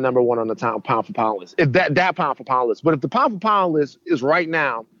Lomachenko is my number one on the pound for pound list. If that pound for pound list. But if the pound for pound list is right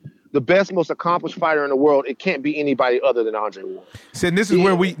now the best, most accomplished fighter in the world, it can't be anybody other than Andre Ward. So this is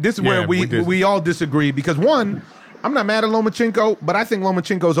where we all disagree, because one, I'm not mad at Lomachenko, but I think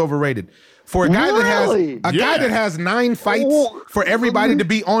Lomachenko's overrated. For a guy that has 9 fights, for everybody to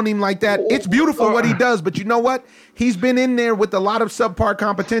be on him like that, it's beautiful what he does. But you know what? He's been in there with a lot of subpar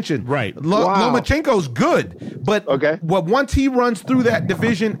competition. Right. Lomachenko's good, but once he runs through that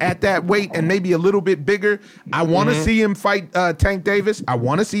division at that weight and maybe a little bit bigger, I want to see him fight Tank Davis. I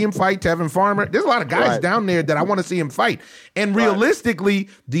want to see him fight Tevin Farmer. There's a lot of guys down there that I want to see him fight. And realistically,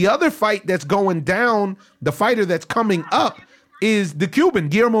 the other fight that's going down, the fighter that's coming up, is the Cuban,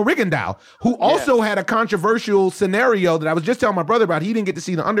 Guillermo Rigondeaux, who also had a controversial scenario that I was just telling my brother about. He didn't get to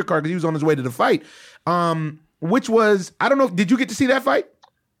see the undercard because he was on his way to the fight, which was, I don't know, did you get to see that fight?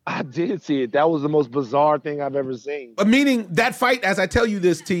 I did see it. That was the most bizarre thing I've ever seen. Meaning that fight, as I tell you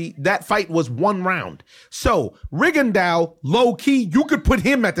this, T, that fight was 1 round. So Rigondeaux, low key, you could put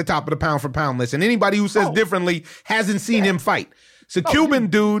him at the top of the pound for pound list, and anybody who says differently hasn't seen him fight. So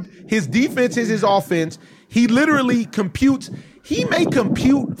Cuban dude, his defense is his offense. He literally computes. He may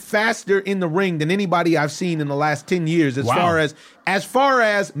compute faster in the ring than anybody I've seen in the last 10 years as far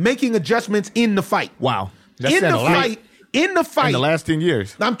as making adjustments in the fight. Wow. In the fight. In the last 10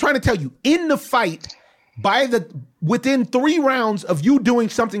 years. I'm trying to tell you, in the fight, within 3 rounds of you doing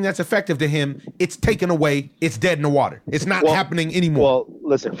something that's effective to him, it's taken away. It's dead in the water. It's not happening anymore. Well,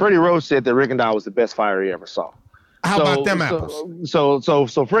 listen, Freddie Roach said that Rigondeaux was the best fighter he ever saw. How about them apples?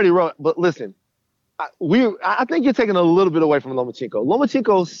 So Freddie Roach, but listen, I think you're taking a little bit away from Lomachenko.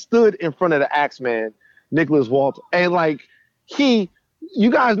 Lomachenko stood in front of the Axeman, Nicholas Walter, and you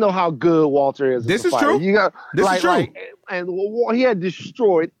guys know how good Walter is. This is true. This is true. And he had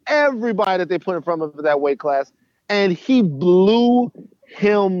destroyed everybody that they put in front of that weight class, and he blew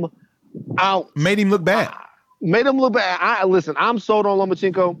him out. Made him look bad. Listen, I'm sold on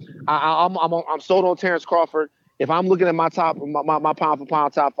Lomachenko. I'm sold on Terrence Crawford. If I'm looking at my pound for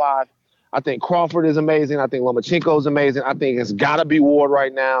pound top 5, I think Crawford is amazing. I think Lomachenko is amazing. I think it's got to be Ward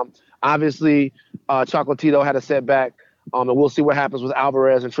right now. Obviously, Chocolatito had a setback, and we'll see what happens with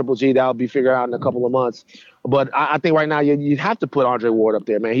Alvarez and Triple G. That'll be figured out in a couple of months. But I think right now you have to put Andre Ward up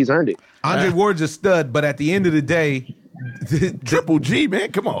there, man. He's earned it. Andre Ward's a stud, but at the end of the day, Triple G,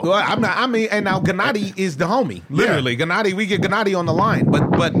 man, come on. Well, and now Gennady is the homie. Literally, Gennady. We get Gennady on the line,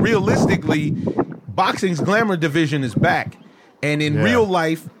 but realistically, boxing's glamour division is back, and in real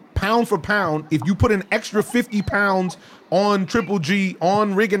life, pound for pound, if you put an extra 50 pounds on Triple G,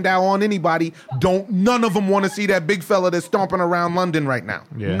 on Rigondeaux, on anybody, none of them want to see that big fella that's stomping around London right now.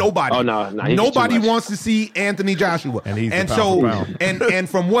 Yeah. Nobody. Oh no, nobody wants to see Anthony Joshua. And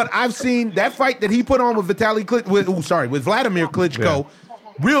from what I've seen, that fight that he put on with Vladimir Klitschko,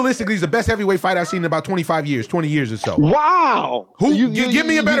 realistically, he's the best heavyweight fight I've seen in about 20 years or so. Wow. Give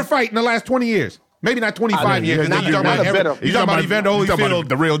me a better fight in the last 20 years. Maybe not 25 years. You talking about Evander Holyfield,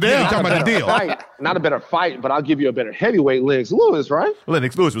 the real deal. Yeah, you talking about the deal. Not a better fight, but I'll give you a better heavyweight. Lennox Lewis, right?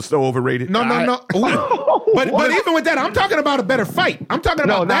 Lennox Lewis was so overrated. No. But even with that, I'm talking about a better fight. I'm talking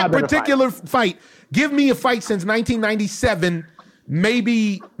about that particular fight. Give me a fight since 1997.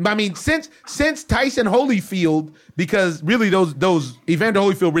 Maybe, since Tyson Holyfield, because really those Evander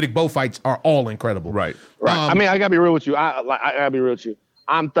Holyfield Riddick Bowe fights are all incredible. Right. I gotta be real with you. I gotta be real with you.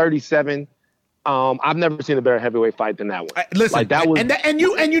 I'm 37. I've never seen a better heavyweight fight than that one. Listen, that was, and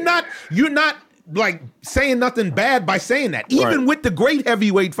you're not like saying nothing bad by saying that. Even with the great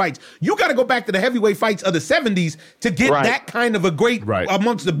heavyweight fights, you got to go back to the heavyweight fights of the 70s to get that kind of a great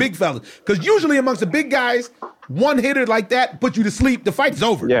amongst the big fellas. Because usually amongst the big guys, one hitter like that put you to sleep. The fight's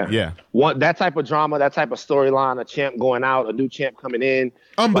over. Yeah. That type of drama, that type of storyline, a champ going out, a new champ coming in.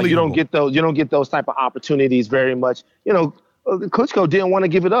 Unbelievable. You don't get those type of opportunities very much. Klitschko didn't want to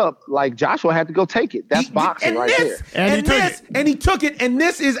give it up. Like, Joshua had to go take it. That's boxing there. And he took it. And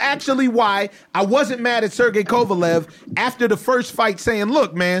this is actually why I wasn't mad at Sergey Kovalev after the first fight saying,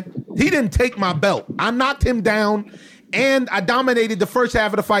 look, man, he didn't take my belt. I knocked him down and I dominated the first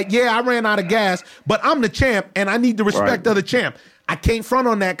half of the fight. Yeah, I ran out of gas, but I'm the champ and I need the respect of the champ. I can't front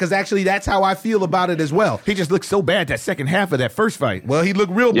on that because actually that's how I feel about it as well. He just looked so bad that second half of that first fight. Well, he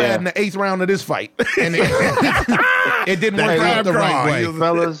looked real bad in the 8th round of this fight. And it didn't work out the right way.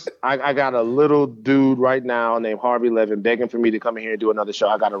 Fellas, I got a little dude right now named Harvey Levin begging for me to come in here and do another show.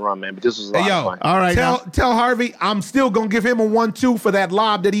 I got to run, man, but this was a lot of fun. All right, tell Harvey I'm still going to give him a 1-2 for that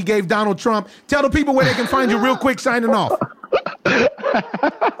lob that he gave Donald Trump. Tell the people where they can find you real quick signing off.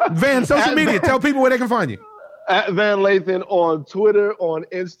 Van, social media. Tell people where they can find you. At Van Lathan on Twitter, on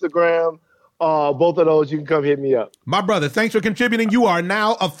Instagram, both of those, you can come hit me up. My brother, thanks for contributing. You are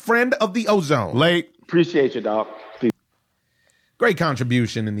now a friend of the Ozone. Late. Appreciate you, dog. Peace. Great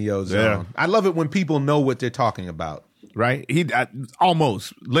contribution in the Ozone. Yeah. I love it when people know what they're talking about. Right? He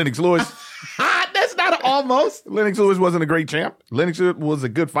almost. Lennox Lewis. That's not an almost. Lennox Lewis wasn't a great champ. Lennox Lewis was a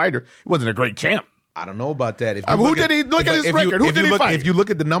good fighter. He wasn't a great champ. I don't know about that. If Who did he look at his record? Who did he fight? If you look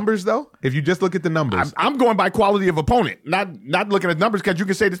at the numbers, though, if you just look at the numbers, I'm going by quality of opponent, not looking at numbers, because you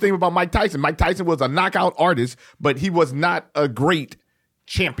can say this thing about Mike Tyson. Mike Tyson was a knockout artist, but he was not a great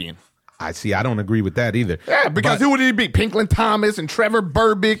champion. I don't agree with that either. Yeah, because who did he beat? Pinklin Thomas and Trevor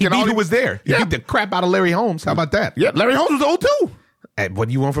Burbick. He and beat all who was there. He beat the crap out of Larry Holmes. How about that? Yeah, Larry Holmes was old too. And what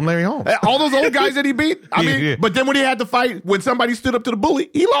do you want from Larry Holmes? All those old guys that he beat. I mean, but then when he had to fight, when somebody stood up to the bully,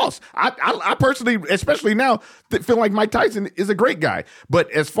 he lost. I personally, especially now, feel like Mike Tyson is a great guy.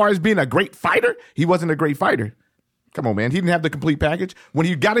 But as far as being a great fighter, he wasn't a great fighter. Come on, man. He didn't have the complete package. When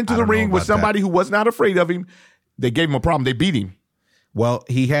he got into the ring with somebody who was not afraid of him, they gave him a problem. They beat him. Well,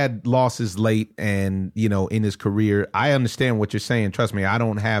 he had losses late and, in his career. I understand what you're saying. Trust me, I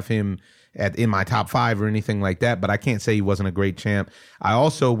don't have him in my top 5 or anything like that, but I can't say he wasn't a great champ. I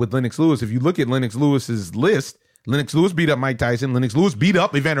also, with Lennox Lewis, if you look at Lennox Lewis's list, Lennox Lewis beat up Mike Tyson. Lennox Lewis beat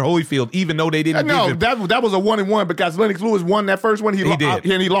up Evander Holyfield, even though they didn't. No, that was a 1-1 because Lennox Lewis won that first one. He did,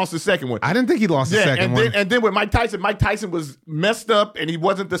 and he lost the second one. I didn't think he lost the second one. And then with Mike Tyson was messed up, and he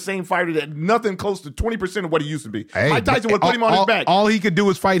wasn't the same fighter. That nothing close to 20% of what he used to be. Hey, Mike Tyson would put him on his back. All he could do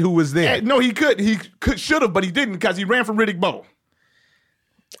was fight who was there. No, he could. He should have, but he didn't because he ran from Riddick Bowe.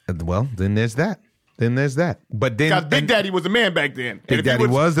 Well, then there's that. But then because Big Daddy was a man back then. Big Daddy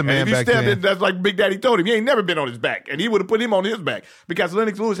was a man back then. That's like Big Daddy told him. He ain't never been on his back, and he would have put him on his back because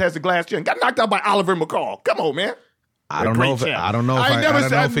Lennox Lewis has the glass chin. Got knocked out by Oliver McCall. Come on, man. I don't know if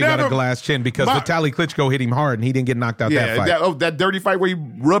he got a glass chin because Vitaly Klitschko hit him hard and he didn't get knocked out that fight. That dirty fight where he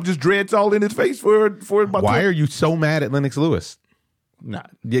rubbed his dreads all in his face for about. Why are you so mad at Lennox Lewis? Nah.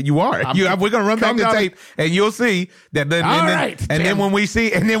 Yeah, you are. We're gonna run back the tape, and you'll see that. Then when we see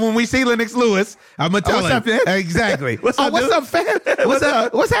Lennox Lewis, I'm gonna tell him exactly. What's up, fam? What's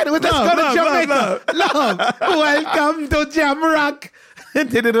up? What's happening? Let's go to Jamaica. Love. Welcome to Jamrock.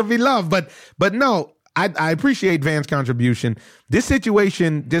 Then it'll be love. But no, I appreciate Van's contribution. This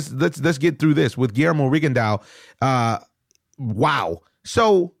situation, just let's get through this with Guillermo Rigondeaux. Wow.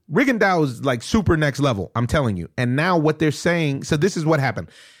 So Rigondeaux is like super next level, I'm telling you. And now what they're saying, so this is what happened.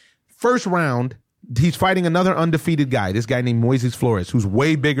 First round, he's fighting another undefeated guy, this guy named Moises Flores, who's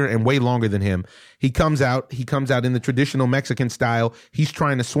way bigger and way longer than him. He comes out in the traditional Mexican style. He's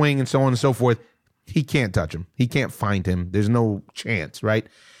trying to swing and so on and so forth. He can't touch him. He can't find him. There's no chance, right?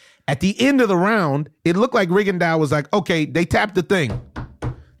 At the end of the round, it looked like Rigondeaux was like, okay, they tapped the thing.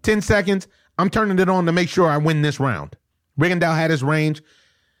 10 seconds. I'm turning it on to make sure I win this round. Rigondeaux had his range,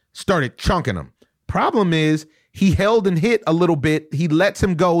 started chunking him. Problem is, he held and hit a little bit. He lets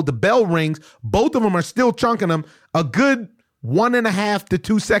him go. The bell rings. Both of them are still chunking him a good 1.5 to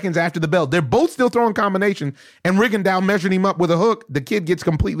 2 seconds after the bell. They're both still throwing combination, and Rigondeaux measured him up with a hook. The kid gets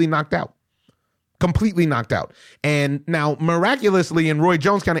completely knocked out. And now, miraculously, and Roy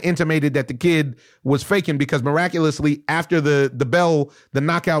Jones kind of intimated that the kid was faking because miraculously, after the bell, the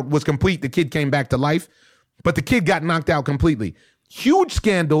knockout was complete, the kid came back to life. But the kid got knocked out completely. Huge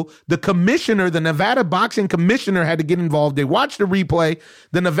scandal. The commissioner, the Nevada boxing commissioner, had to get involved. They watched the replay.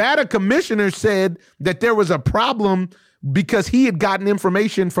 The Nevada commissioner said that there was a problem because he had gotten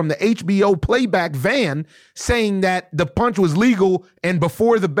information from the HBO playback van saying that the punch was legal and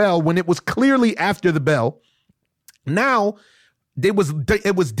before the bell when it was clearly after the bell. Now, it was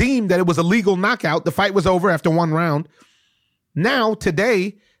deemed that it was a legal knockout. The fight was over after one round. Now,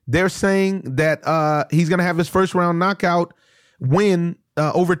 today, they're saying that he's going to have his first round knockout win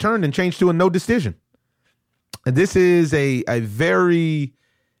overturned and changed to a no decision. And this is a very,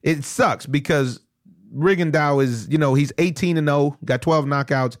 it sucks because Rigondeaux is, he's 18-0, got 12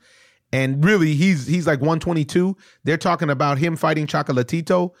 knockouts, and really he's like 122. They're talking about him fighting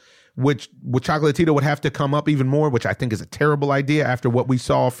Chocolatito, which Chocolatito would have to come up even more, which I think is a terrible idea after what we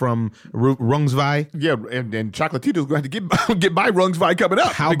saw from Rungsvai. Yeah, and Chocolatito's going to get by Rungsvai coming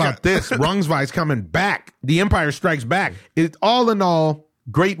up. How about this? Rungsvai's coming back. The Empire Strikes Back. All in all,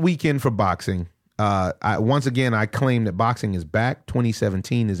 great weekend for boxing. Once again, I claim that boxing is back.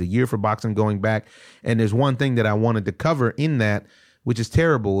 2017 is a year for boxing going back. And there's one thing that I wanted to cover in that, which is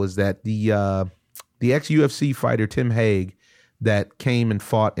terrible, is that the ex-UFC fighter Tim Hague that came and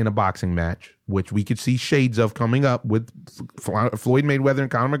fought in a boxing match, which we could see shades of coming up with Floyd Mayweather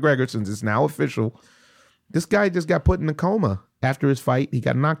and Conor McGregor, since it's now official. This guy just got put in a coma after his fight. He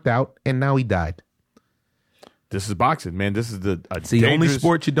got knocked out, and now he died. This is boxing, man. This is it's the only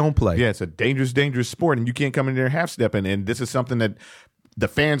sport you don't play. Yeah, it's a dangerous sport, and you can't come in there half-stepping. And this is something that the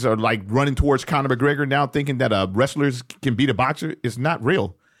fans are like running towards Conor McGregor now, thinking that wrestlers can beat a boxer. It's not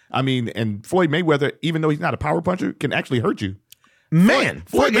real. I mean, and Floyd Mayweather, even though he's not a power puncher, can actually hurt you. Man,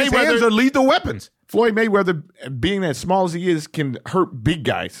 Floyd Mayweather, hands are lethal weapons. Floyd Mayweather, being as small as he is, can hurt big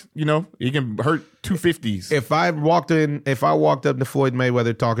guys. You know, he can hurt 250s. If I walked up to Floyd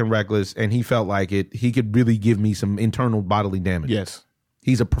Mayweather talking reckless and he felt like it, he could really give me some internal bodily damage. Yes.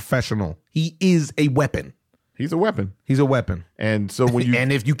 He's a professional. He is a weapon. He's a weapon. He's a weapon. And so when you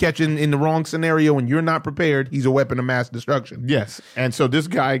and if you catch in the wrong scenario and you're not prepared, he's a weapon of mass destruction. Yes. And so this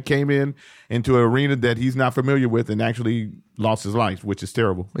guy came into an arena that he's not familiar with and actually lost his life, which is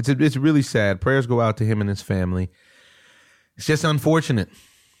terrible. It's really sad. Prayers go out to him and his family. It's just unfortunate.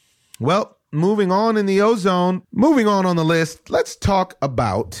 Well, moving on in the ozone, moving on the list, let's talk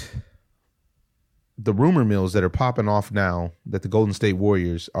about the rumor mills that are popping off now that the Golden State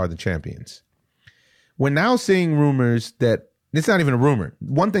Warriors are the champions. We're now seeing rumors that it's not even a rumor.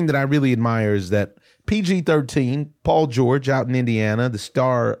 One thing that I really admire is that PG-13, Paul George out in Indiana,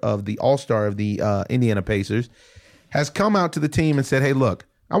 the all-star of the Indiana Pacers, has come out to the team and said, hey, look,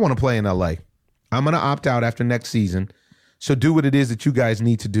 I want to play in LA. I'm going to opt out after next season. So do what it is that you guys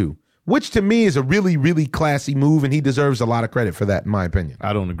need to do, which to me is a really, really classy move. And he deserves a lot of credit for that, in my opinion.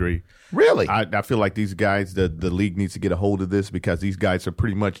 I don't agree. Really? I feel like these guys, the league needs to get a hold of this because these guys are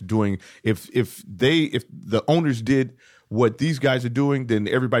pretty much doing, if the owners did what these guys are doing, then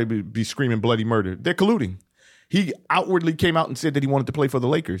everybody would be screaming bloody murder. They're colluding. He outwardly came out and said that he wanted to play for the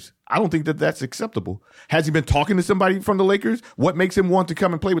Lakers. I don't think that that's acceptable. Has he been talking to somebody from the Lakers? What makes him want to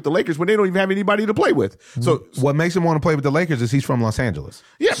come and play with the Lakers when they don't even have anybody to play with? So what makes him want to play with the Lakers is he's from Los Angeles.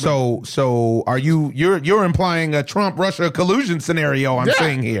 Yeah. So are you're implying a Trump-Russia collusion scenario? I'm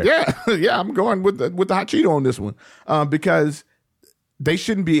saying here. Yeah. I'm going with the hot Cheeto on this one because they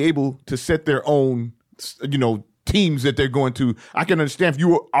shouldn't be able to set their own, teams that they're going to. I can understand if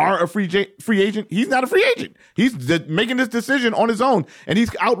you are a free agent. He's not a free agent. He's making this decision on his own, and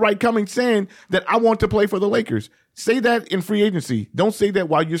he's outright saying that I want to play for the Lakers. Say that in free agency. Don't say that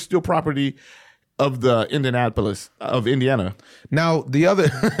while you're still property of the Indiana. Now the other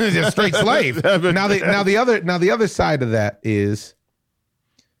straight slave. Now the other side of that is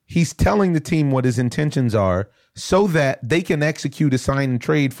he's telling the team what his intentions are, so that they can execute a sign and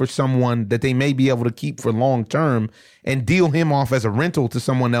trade for someone that they may be able to keep for long term and deal him off as a rental to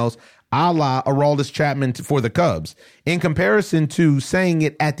someone else, a la Aroldis Chapman for the Cubs, in comparison to saying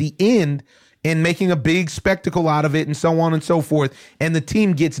it at the end and making a big spectacle out of it and so on and so forth, and the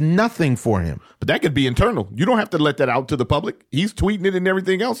team gets nothing for him. But that could be internal. You don't have to let that out to the public. He's tweeting it and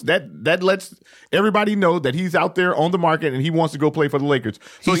everything else. That lets everybody know that he's out there on the market and he wants to go play for the Lakers.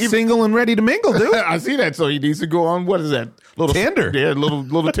 So he's single and ready to mingle, dude. I see that. So he needs to go on, what is that? Little Tinder. Yeah,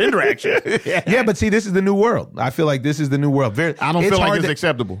 little Tinder action. Yeah, but see, this is the new world. I feel like this is the new world. I don't feel like it's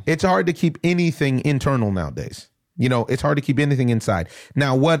acceptable. It's hard to keep anything internal nowadays. It's hard to keep anything inside.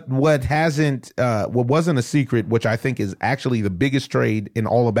 Now, what wasn't a secret, which I think is actually the biggest trade in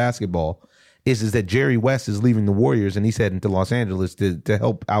all of basketball, is that Jerry West is leaving the Warriors and he's heading to Los Angeles to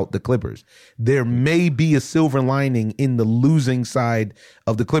help out the Clippers. There may be a silver lining in the losing side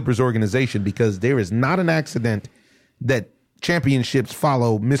of the Clippers organization, because there is not an accident that championships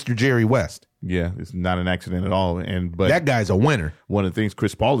follow Mr. Jerry West. Yeah, it's not an accident at all. But that guy's a winner. One of the things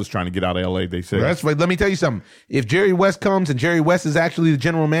Chris Paul is trying to get out of LA, they say. That's right. Let me tell you something. If Jerry West comes and Jerry West is actually the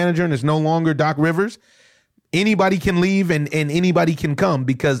general manager and it's no longer Doc Rivers, anybody can leave and anybody can come,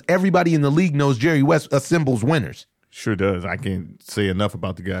 because everybody in the league knows Jerry West assembles winners. Sure does. I can't say enough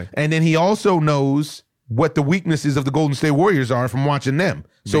about the guy. And then he also knows what the weaknesses of the Golden State Warriors are from watching them.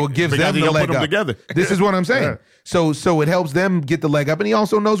 So it gives them the leg up. Together. This is what I'm saying. Yeah. So it helps them get the leg up. And he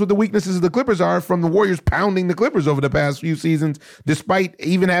also knows what the weaknesses of the Clippers are from the Warriors pounding the Clippers over the past few seasons, despite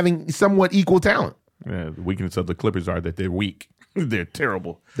even having somewhat equal talent. Yeah, the weakness of the Clippers are that they're weak. They're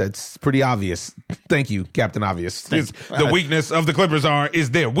terrible. That's pretty obvious. Thank you, Captain Obvious. The weakness of the Clippers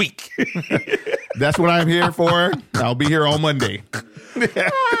is they're weak. That's what I'm here for. I'll be here on Monday.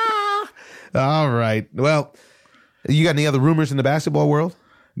 All right. Well, you got any other rumors in the basketball world?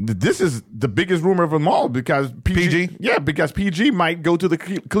 This is the biggest rumor of them all, because PG? Yeah, because PG might go to the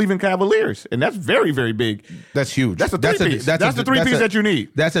Cleveland Cavaliers, and that's very, very big. That's huge. That's the three-piece. That's the three-piece that you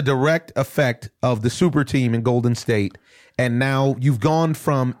need. That's a direct effect of the super team in Golden State. And now you've gone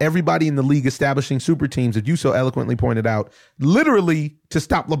from everybody in the league establishing super teams, that you so eloquently pointed out, literally to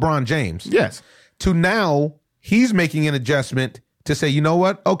stop LeBron James. Yes. To now he's making an adjustment to say, you know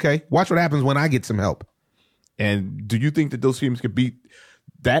what? Okay, watch what happens when I get some help. And do you think that those teams could beat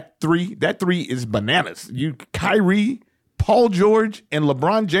that three is bananas. You Kyrie, Paul George, and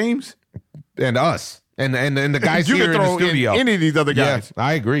LeBron James, and us. And the guys you here can throw in the studio. any of these other guys. Yeah,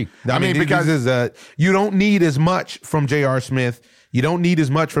 I agree. I mean, because this is, you don't need as much from J.R. Smith. You don't need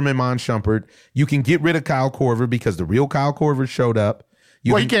as much from Iman Shumpert. You can get rid of Kyle Korver because the real Kyle Korver showed up.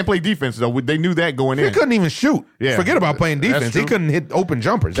 He can't play defense, though. They knew that going in. He couldn't even shoot. Yeah. Forget about playing defense. He couldn't hit open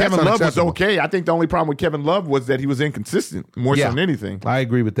jumpers. Kevin Love was okay. I think the only problem with Kevin Love was that he was inconsistent more so than anything. I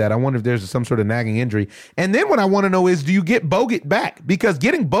agree with that. I wonder if there's some sort of nagging injury. And then what I want to know is, do you get Bogut back? Because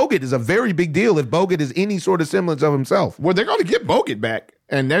getting Bogut is a very big deal if Bogut is any sort of semblance of himself. Well, they're going to get Bogut back,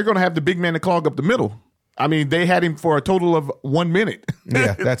 and they're going to have the big man to clog up the middle. I mean, they had him for a total of 1 minute.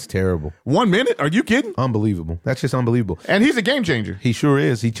 Yeah, that's terrible. 1 minute? Are you kidding? Unbelievable. That's just unbelievable. And he's a game changer. He sure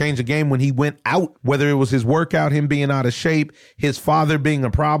is. He changed the game when he went out, whether it was his workout, him being out of shape, his father being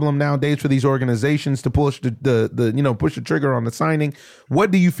a problem nowadays for these organizations to push push the trigger on the signing. What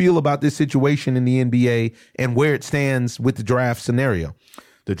do you feel about this situation in the NBA and where it stands with the draft scenario?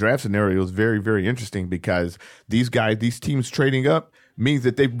 The draft scenario is very, very interesting because these teams trading up means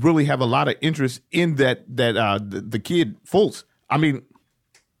that they really have a lot of interest in the kid Fultz. I mean,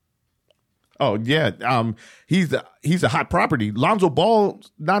 he's a hot property. Lonzo Ball,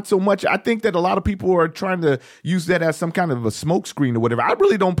 not so much. I think that a lot of people are trying to use that as some kind of a smokescreen or whatever. I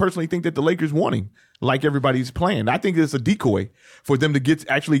really don't personally think that the Lakers want him like everybody's playing. I think it's a decoy for them to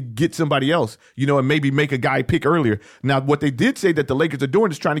get somebody else, and maybe make a guy pick earlier. Now, what they did say that the Lakers are doing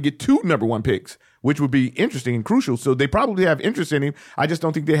is trying to get 2 number 1 picks, which would be interesting and crucial. So they probably have interest in him. I just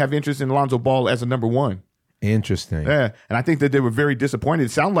don't think they have interest in Lonzo Ball as a number 1. Interesting. Yeah, and I think that they were very disappointed.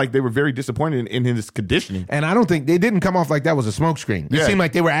 It sounded like they were very disappointed in his conditioning. And I don't think they didn't come off like that was a smokescreen. It seemed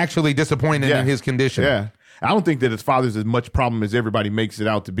like they were actually disappointed in his condition. Yeah. I don't think that his father's as much problem as everybody makes it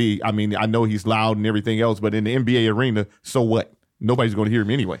out to be. I mean, I know he's loud and everything else, but in the NBA arena, so what? Nobody's going to hear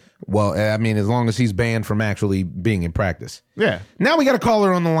him anyway. Well, I mean, as long as he's banned from actually being in practice. Yeah. Now we got a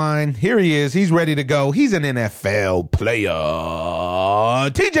caller on the line. Here he is. He's ready to go. He's an NFL player.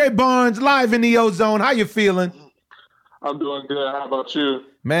 TJ Barnes, live in the Ozone. How you feeling? I'm doing good. How about you?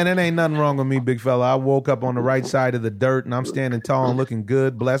 Man, it ain't nothing wrong with me, big fella. I woke up on the right side of the dirt, and I'm standing tall and looking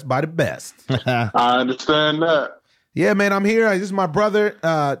good, blessed by the best. I understand that. Yeah, man, I'm here. This is my brother,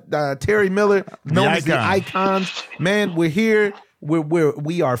 Terry Miller, known as the Icons. Man, we're here.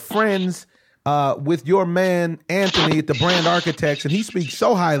 We are friends with your man, Anthony, at the Brand Architects, and he speaks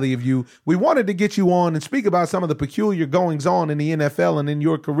so highly of you. We wanted to get you on and speak about some of the peculiar goings-on in the NFL and in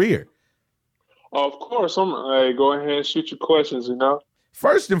your career. Of course. Go ahead and shoot your questions,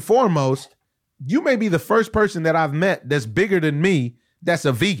 First and foremost, you may be the first person that I've met that's bigger than me that's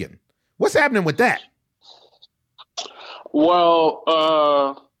a vegan. What's happening with that? Well,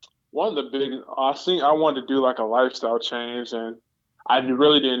 one of the big, I wanted to do like a lifestyle change, and I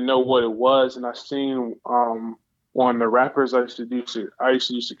really didn't know what it was. And I seen one of the rappers I used to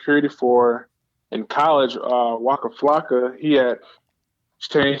do security for in college, Waka Flocka. He had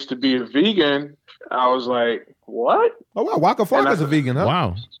changed to be a vegan. I was like, what? Oh, wow. Waka Flocka's a vegan, huh?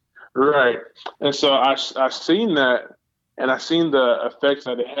 Wow. Right. And so I seen that, and I seen the effects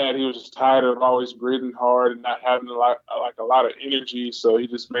that it had. He was just tired of always breathing hard and not having a lot of energy. So he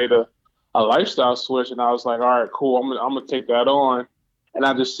just made a lifestyle switch, and I was like, all right, cool. I'm gonna take that on. And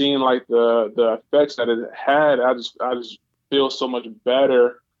I just seen like the effects that it had. I just feel so much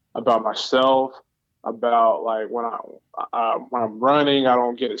better about myself, about like when I'm running, I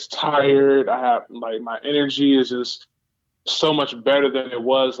don't get as tired. I have like my energy is just so much better than it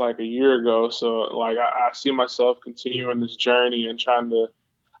was like a year ago. So like I see myself continuing this journey and trying to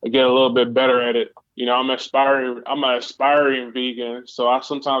get a little bit better at it. I'm an aspiring vegan, so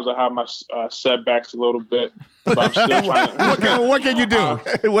sometimes I have my setbacks a little bit. But I'm still trying to, what can you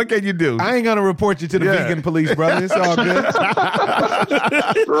do? What can you do? I ain't gonna report you to the vegan police, brother. It's all good.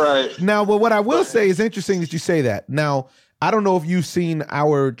 Right. Now, well, what I will say is interesting that you say that. Now, I don't know if you've seen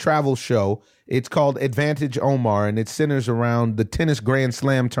our travel show. It's called Advantage Omar, and it centers around the tennis Grand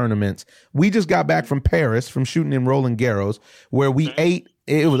Slam tournaments. We just got back from Paris from shooting in Roland Garros, where we ate.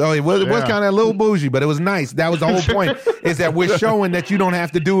 It was kind of a little bougie, but it was nice. That was the whole point, is that we're showing that you don't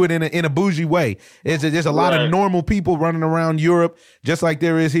have to do it in a bougie way. There's a lot of normal people running around Europe, just like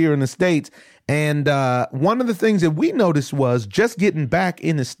there is here in the States. And one of the things that we noticed was just getting back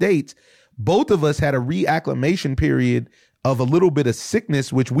in the States, both of us had a reacclimation period of a little bit of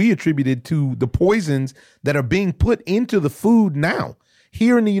sickness, which we attributed to the poisons that are being put into the food now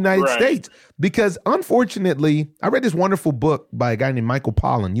here in the United States. Because unfortunately, I read this wonderful book by a guy named Michael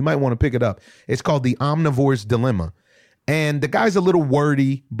Pollan. You might want to pick it up. It's called The Omnivore's Dilemma. And the guy's a little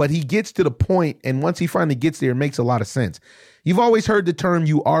wordy, but he gets to the point, and once he finally gets there, it makes a lot of sense. You've always heard the term,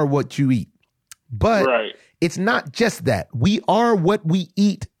 you are what you eat. But it's not just that. We are what we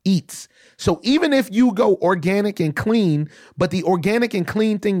eats. So even if you go organic and clean, but the organic and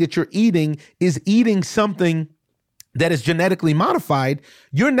clean thing that you're eating is eating something that is genetically modified,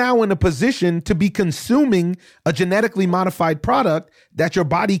 you're now in a position to be consuming a genetically modified product that your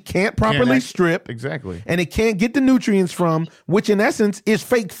body can't properly strip. Exactly. And it can't get the nutrients from, which in essence is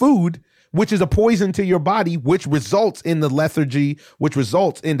fake food, which is a poison to your body, which results in the lethargy, which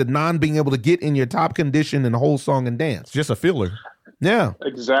results in the non-being able to get in your top condition and the whole song and dance. Just a filler. Yeah.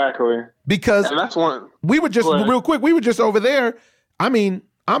 Exactly. Because and that's one. We were just, real quick, we were just over there. I mean,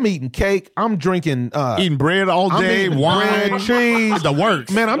 I'm eating cake. I'm drinking. Eating bread all day, wine, bread, cheese. The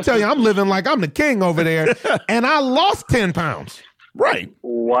works. Man, I'm telling you, I'm living like I'm the king over there. And I lost 10 pounds. Right.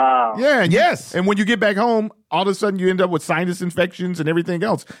 Wow. Yeah. Yes. And when you get back home, all of a sudden you end up with sinus infections and everything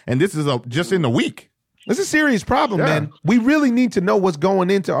else. And this is just in a week. It's a serious problem, man. We really need to know what's going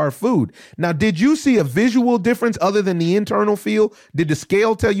into our food. Now, did you see a visual difference other than the internal feel? Did the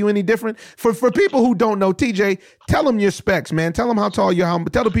scale tell you any different? For people who don't know, TJ, tell them your specs, man. Tell them how tall you are.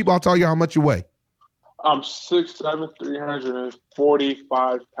 Tell the people how tall you are, how much you weigh. I'm 6'7",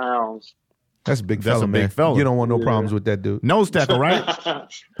 345 pounds. That's a big fella, man. Big fella. You don't want no problems with that dude. Nose tackle, right?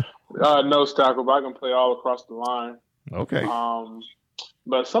 Nose tackle, but I can play all across the line. Okay.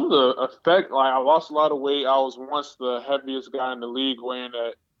 But some of the effect, like I lost a lot of weight. I was once the heaviest guy in the league weighing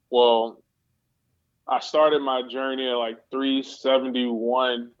at, I started my journey at like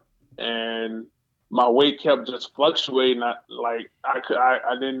 371 and my weight kept just fluctuating. I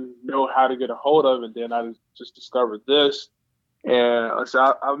didn't know how to get a hold of it. Then I just discovered this. And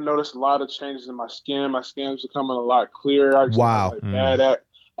so I've noticed a lot of changes in my skin. My skin's becoming a lot clearer. I just have, like, bad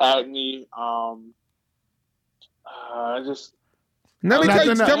acne.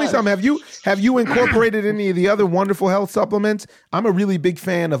 Tell me something. Have you incorporated any of the other wonderful health supplements? I'm a really big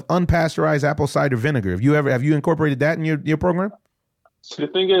fan of unpasteurized apple cider vinegar. Have you incorporated that in your program? So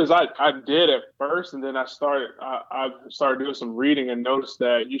the thing is, I did at first, and then I started doing some reading and noticed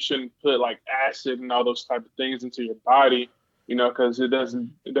that you shouldn't put like acid and all those type of things into your body. Because it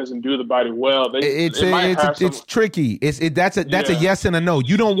doesn't do the body well. It's tricky. That's a yes and a no.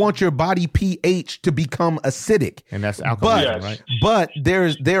 You don't want your body pH to become acidic, and that's alkaline, right? But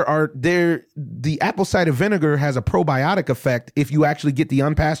the apple cider vinegar has a probiotic effect if you actually get the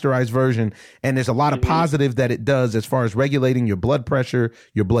unpasteurized version, and there's a lot of positive that it does as far as regulating your blood pressure,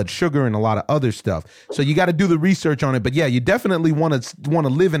 your blood sugar, and a lot of other stuff. So you got to do the research on it. But yeah, you definitely want to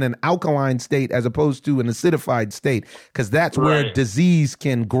live in an alkaline state as opposed to an acidified state, because that's where disease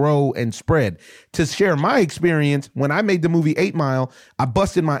can grow and spread. To share my experience, when I made the movie 8 Mile, I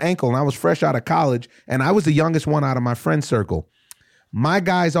busted my ankle and I was fresh out of college and I was the youngest one out of my friend circle. My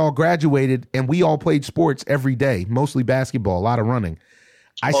guys all graduated and we all played sports every day, mostly basketball, a lot of running.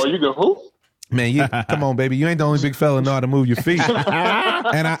 You go hoop? Man, come on, baby. You ain't the only big fella know how to move your feet.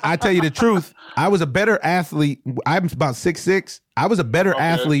 And I tell you the truth, I was a better athlete. I'm about 6'6". I was a better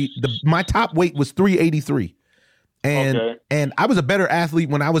athlete. My top weight was 383. And I was a better athlete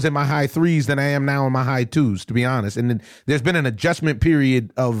when I was in my high 3s than I am now in my high 2s, to be honest. And then there's been an adjustment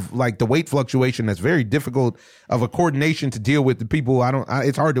period of like the weight fluctuation that's very difficult of a coordination to deal with. The people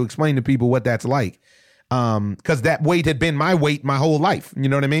it's hard to explain to people what that's like. Because that weight had been my weight my whole life. You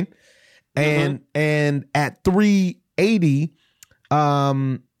know what I mean? And at 380,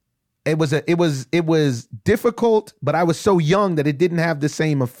 it was difficult, but I was so young that it didn't have the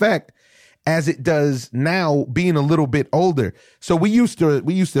same effect as it does now, being a little bit older. So we used to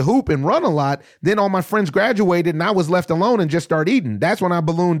hoop and run a lot. Then all my friends graduated and I was left alone and just started eating. That's when I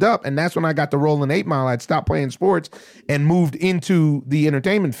ballooned up, and that's when I got the role in 8 Mile. I'd stopped playing sports and moved into the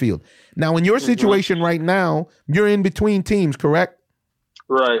entertainment field. Now, in your situation right now, you're in between teams, correct?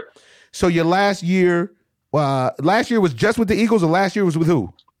 Right. So your last year was just with the Eagles, or last year was with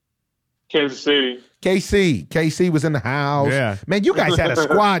who? Kansas City. KC was in the house. Yeah. Man, you guys had a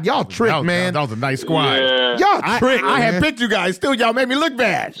squad. Y'all tricked, man. That was a nice squad. Yeah. Y'all tricked. I had picked you guys. Still, y'all made me look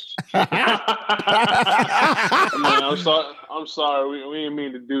bad. Man, I'm sorry. We didn't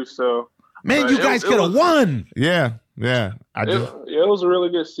mean to do so. Man, you guys could have won. Yeah. It was a really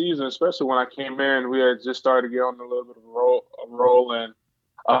good season, especially when I came in. We had just started to get on a little bit of a roll, and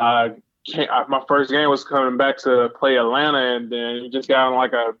my first game was coming back to play Atlanta, and then we just got on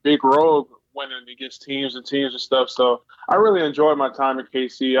like a big road winning against teams and stuff. So I really enjoyed my time at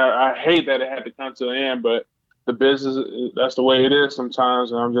KC. I hate that it had to come to an end, but the business, that's the way it is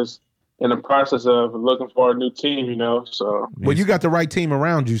sometimes. And I'm just in the process of looking for a new team, so. Well, you got the right team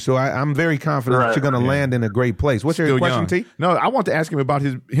around you, so I'm very confident that you're going to land in a great place. What's your question, T? No, I want to ask him about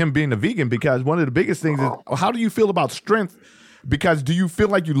him being a vegan, because one of the biggest things is, how do you feel about strength? Because do you feel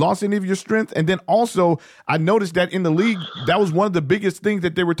like you lost any of your strength? And then also, I noticed that in the league, that was one of the biggest things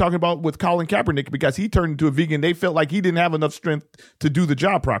that they were talking about with Colin Kaepernick, because he turned into a vegan. They felt like he didn't have enough strength to do the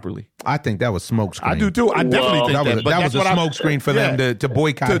job properly. I think that was smokescreen. I do too. I definitely think that was a smokescreen for them to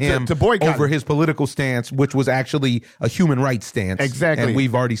boycott him over his political stance, which was actually a human rights stance. Exactly. And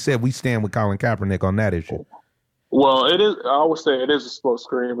we've already said we stand with Colin Kaepernick on that issue. Well, it is. I would say it is a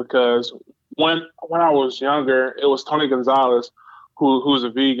smokescreen, because when I was younger, it was Tony Gonzalez who's a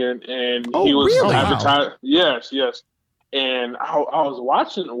vegan, and he was advertised. Wow. Yes. And I was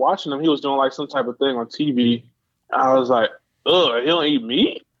watching him. He was doing like some type of thing on TV. I was like, ugh, he don't eat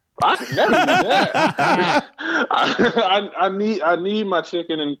meat? I can never do that. I need my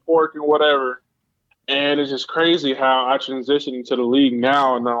chicken and pork and whatever. And it's just crazy how I transitioned into the league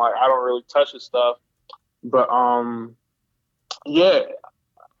now, and then like I don't really touch his stuff. But I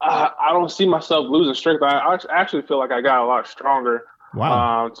don't see myself losing strength. I actually feel like I got a lot stronger.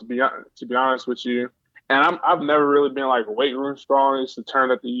 Wow. To be honest with you, and I've never really been like weight room strong. It's the term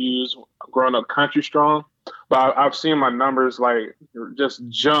that they use growing up country strong. But I've seen my numbers like just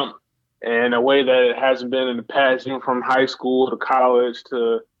jump in a way that it hasn't been in the past, even from high school to college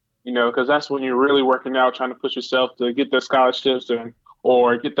to, because that's when you're really working out, trying to push yourself to get the scholarships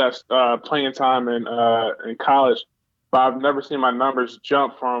or get that playing time in college. But I've never seen my numbers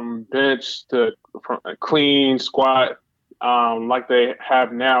jump from bench to from clean, squat, like they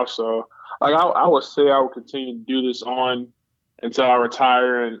have now. So, like I would say, I will continue to do this on until I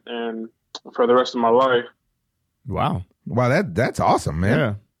retire and for the rest of my life. Wow, that's awesome, man.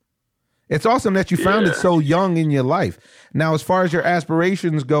 Yeah. It's awesome that you found it so young in your life. Now, as far as your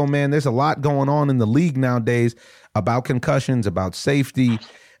aspirations go, man, there's a lot going on in the league nowadays about concussions, about safety.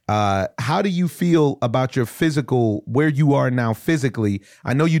 How do you feel about your physical, where you are now physically?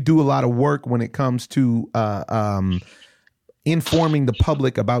 I know you do a lot of work when it comes to informing the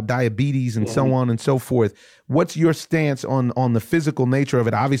public about diabetes and so on and so forth. What's your stance on the physical nature of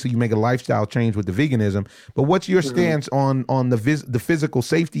it? Obviously, you make a lifestyle change with the veganism, but what's your stance on the physical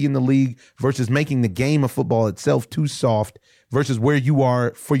safety in the league versus making the game of football itself too soft versus where you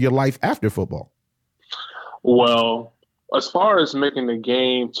are for your life after football? Well, as far as making the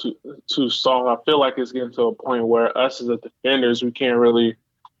game too soft, I feel like it's getting to a point where us as the defenders, we can't really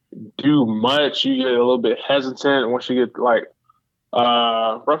do much. You get a little bit hesitant once you get like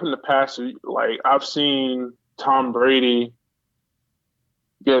rough in the passer. Like I've seen Tom Brady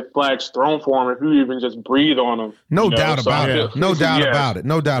get flags thrown for him if you even just breathe on him. No doubt about it. No doubt about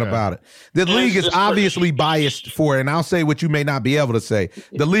it. The league is obviously biased for it, and I'll say what you may not be able to say.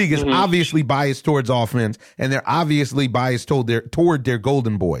 The league is obviously biased towards offense, and they're obviously biased toward their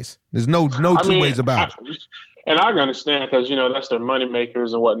golden boys. There's no two ways about it. And I can understand because, that's their money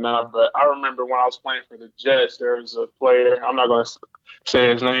makers and whatnot. But I remember when I was playing for the Jets, there was a player, I'm not going to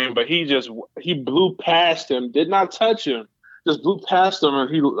say his name, but he blew past him, did not touch him, just blew past him.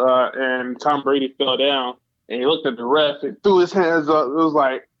 And Tom Brady fell down and he looked at the ref and threw his hands up. It was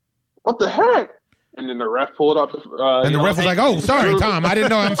like, what the heck? And then the ref pulled up. And the ref was like, oh, sorry, Tom. I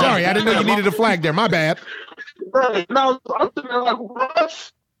didn't know. I'm sorry. I didn't know you needed a flag there. My bad. Right. Now, I'm sitting there like,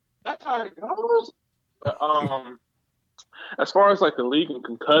 what? That's how it goes? As far as like the league and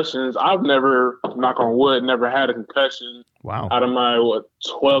concussions, I've never, knock on wood, never had a concussion. Wow. Out of my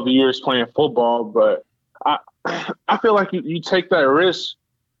 12 years playing football, but I feel like you take that risk.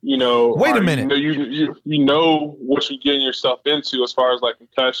 Wait a minute. You know what you're getting yourself into as far as like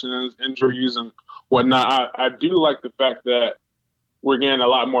concussions, injuries, and whatnot. I do like the fact that we're getting a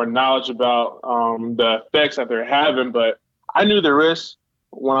lot more knowledge about the effects that they're having, but I knew the risks.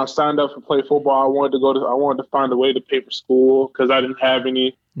 When I signed up to play football, I wanted to find a way to pay for school because I didn't have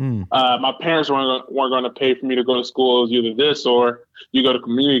any. My parents weren't going to pay for me to go to school. It was either this or you go to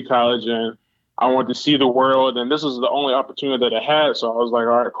community college, and I wanted to see the world. And this was the only opportunity that I had. So I was like,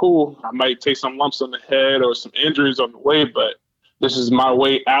 all right, cool. I might take some lumps on the head or some injuries on the way, but this is my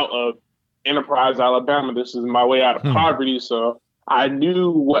way out of Enterprise, Alabama. This is my way out of poverty. So I knew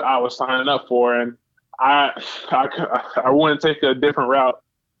what I was signing up for, and I wouldn't take a different route.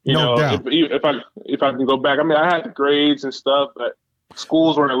 If I can go back. I mean, I had the grades and stuff, but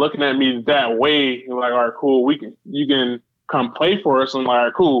schools weren't looking at me that way. Like, all right, cool. You can come play for us. I'm like, all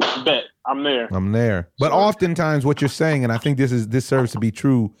right, cool. Bet I'm there. But oftentimes, what you're saying, and I think this serves to be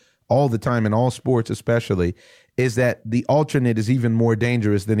true all the time in all sports, especially, is that the alternate is even more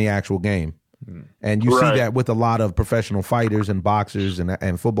dangerous than the actual game. And you see that with a lot of professional fighters and boxers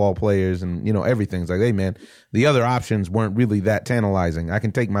and football players and, everything. It's like, hey, man, the other options weren't really that tantalizing. I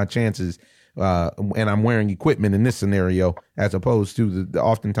can take my chances and I'm wearing equipment in this scenario as opposed to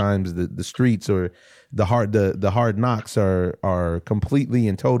oftentimes the streets or the hard knocks are completely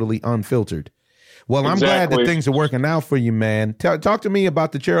and totally unfiltered. Well, I'm glad that things are working out for you, man. Talk to me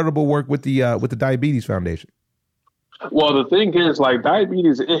about the charitable work with the Diabetes Foundation. Well, the thing is, like,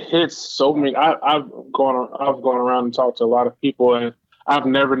 diabetes, it hits so many. I've gone around and talked to a lot of people, and I've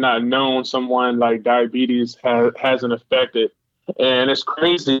never not known someone like diabetes hasn't affected. And it's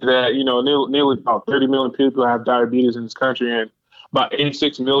crazy that, nearly about 30 million people have diabetes in this country, and about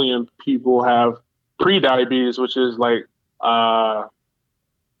 86 million people have pre-diabetes, which is like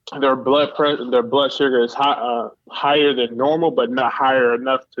their blood sugar is higher than normal, but not higher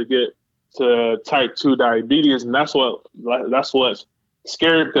enough to get to type 2 diabetes. And that's what's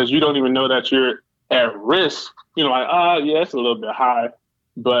scary, because you don't even know that you're at risk. It's a little bit high.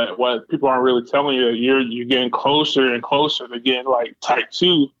 But what people aren't really telling you, you're getting closer and closer to getting like type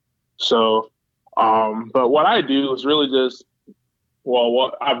 2. So, but what I do is really just,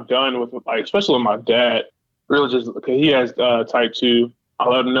 what I've done with, like, especially with my dad, really just, because he has type 2, I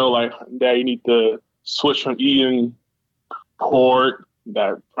let him know, like, Dad, you need to switch from eating pork,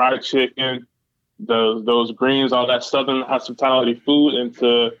 that fried chicken, those greens, all that Southern hospitality food,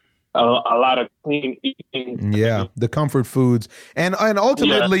 into a lot of clean eating. Yeah, the comfort foods. And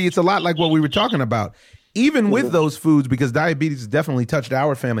ultimately, it's a lot like what we were talking about. Even with those foods, because diabetes definitely touched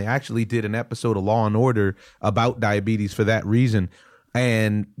our family. I actually did an episode of Law and Order about diabetes for that reason.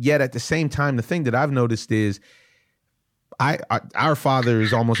 And yet at the same time, the thing that I've noticed is our father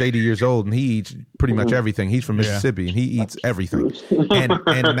is almost 80 years old, and he eats pretty much everything. He's from Mississippi, and he eats everything.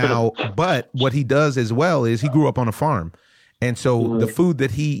 And now, but what he does as well is he grew up on a farm. And so the food that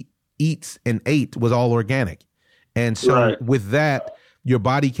he eats and ate was all organic. And so with that, your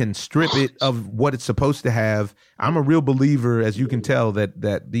body can strip it of what it's supposed to have. I'm a real believer, as you can tell,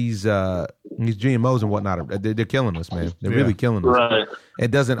 that these GMOs and whatnot, they're killing us, man. They're really killing us. Right.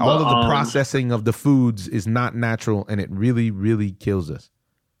 It doesn't. All of the processing of the foods is not natural, and it really, really kills us.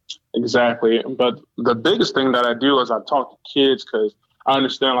 Exactly. But the biggest thing that I do is I talk to kids, because I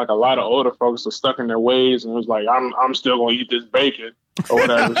understand, like, a lot of older folks are stuck in their ways, and it's like, I'm still going to eat this bacon or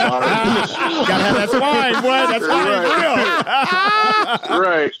whatever. So gotta have that swine, boy. That's real.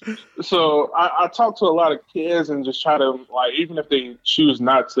 Right. So I talk to a lot of kids and just try to, like, even if they choose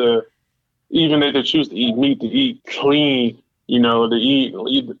to eat meat, to eat clean,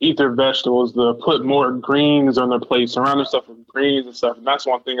 to eat their vegetables, to put more greens on their plate, surround themselves with greens and stuff. And that's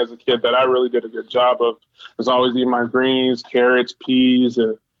one thing as a kid that I really did a good job of, was always eating my greens, carrots, peas,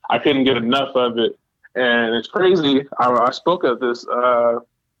 and I couldn't get enough of it. And it's crazy. I spoke at this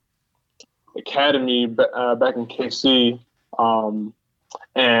academy back in KC,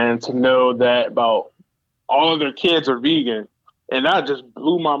 and to know that about all of their kids are vegan, and that just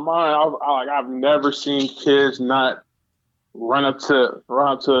blew my mind. I've never seen kids not run up to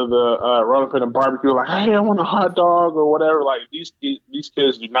the barbecue like, hey, I want a hot dog or whatever. Like, these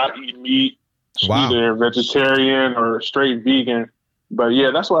kids do not eat meat. Wow. Either vegetarian or straight vegan. But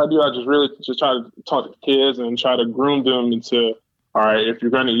yeah, that's what I do. I just really just try to talk to kids and try to groom them into, all right, if you're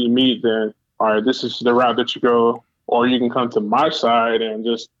going to eat meat, then all right, this is the route that you go, or you can come to my side and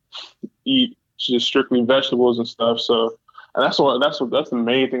just eat just strictly vegetables and stuff. So that's the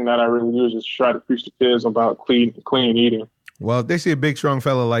main thing that I really do, is just try to preach to kids about clean eating. Well, if they see a big, strong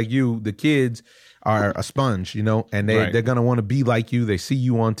fella like you, the kids are a sponge, and they're going to want to be like you. They see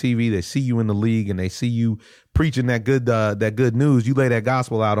you on TV, they see you in the league, and they see you preaching that good news. You lay that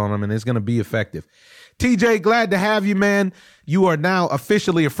gospel out on them, and it's going to be effective. TJ, glad to have you, man. You are now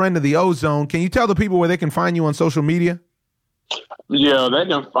officially a friend of the Ozone. Can you tell the people where they can find you on social media? Yeah, they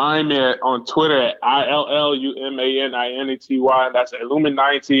can find me on Twitter at ILLUMANINETY. That's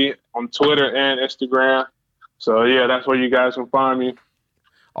Illuminati on Twitter and Instagram. So, yeah, that's where you guys can find me.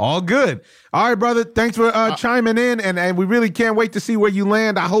 All good. All right, brother. Thanks for chiming in, and we really can't wait to see where you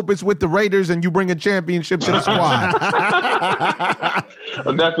land. I hope it's with the Raiders and you bring a championship to the squad. I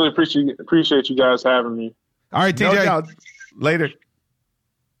definitely appreciate you guys having me. All right, TJ. No, later.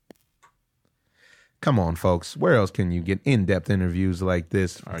 Come on, folks. Where else can you get in-depth interviews like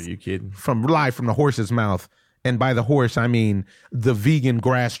this? Are you kidding? Live from the horse's mouth. And by the horse, I mean the vegan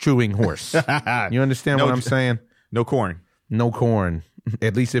grass-chewing horse. You understand what I'm saying? No corn. No corn.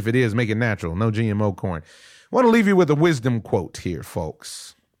 At least if it is, make it natural. No GMO corn. I want to leave you with a wisdom quote here,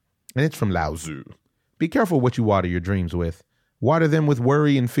 folks. And it's from Lao Tzu. Be careful what you water your dreams with. Water them with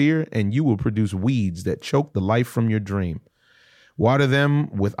worry and fear, and you will produce weeds that choke the life from your dream. Water them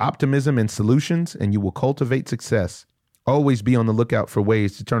with optimism and solutions, and you will cultivate success. Always be on the lookout for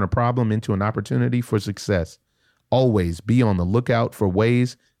ways to turn a problem into an opportunity for success. Always be on the lookout for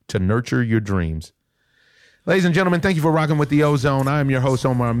ways to nurture your dreams. Ladies and gentlemen, thank you for rocking with the Ozone. I am your host,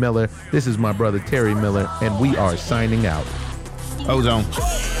 Omar Miller. This is my brother, Terry Miller, and we are signing out.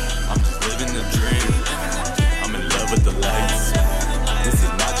 Ozone.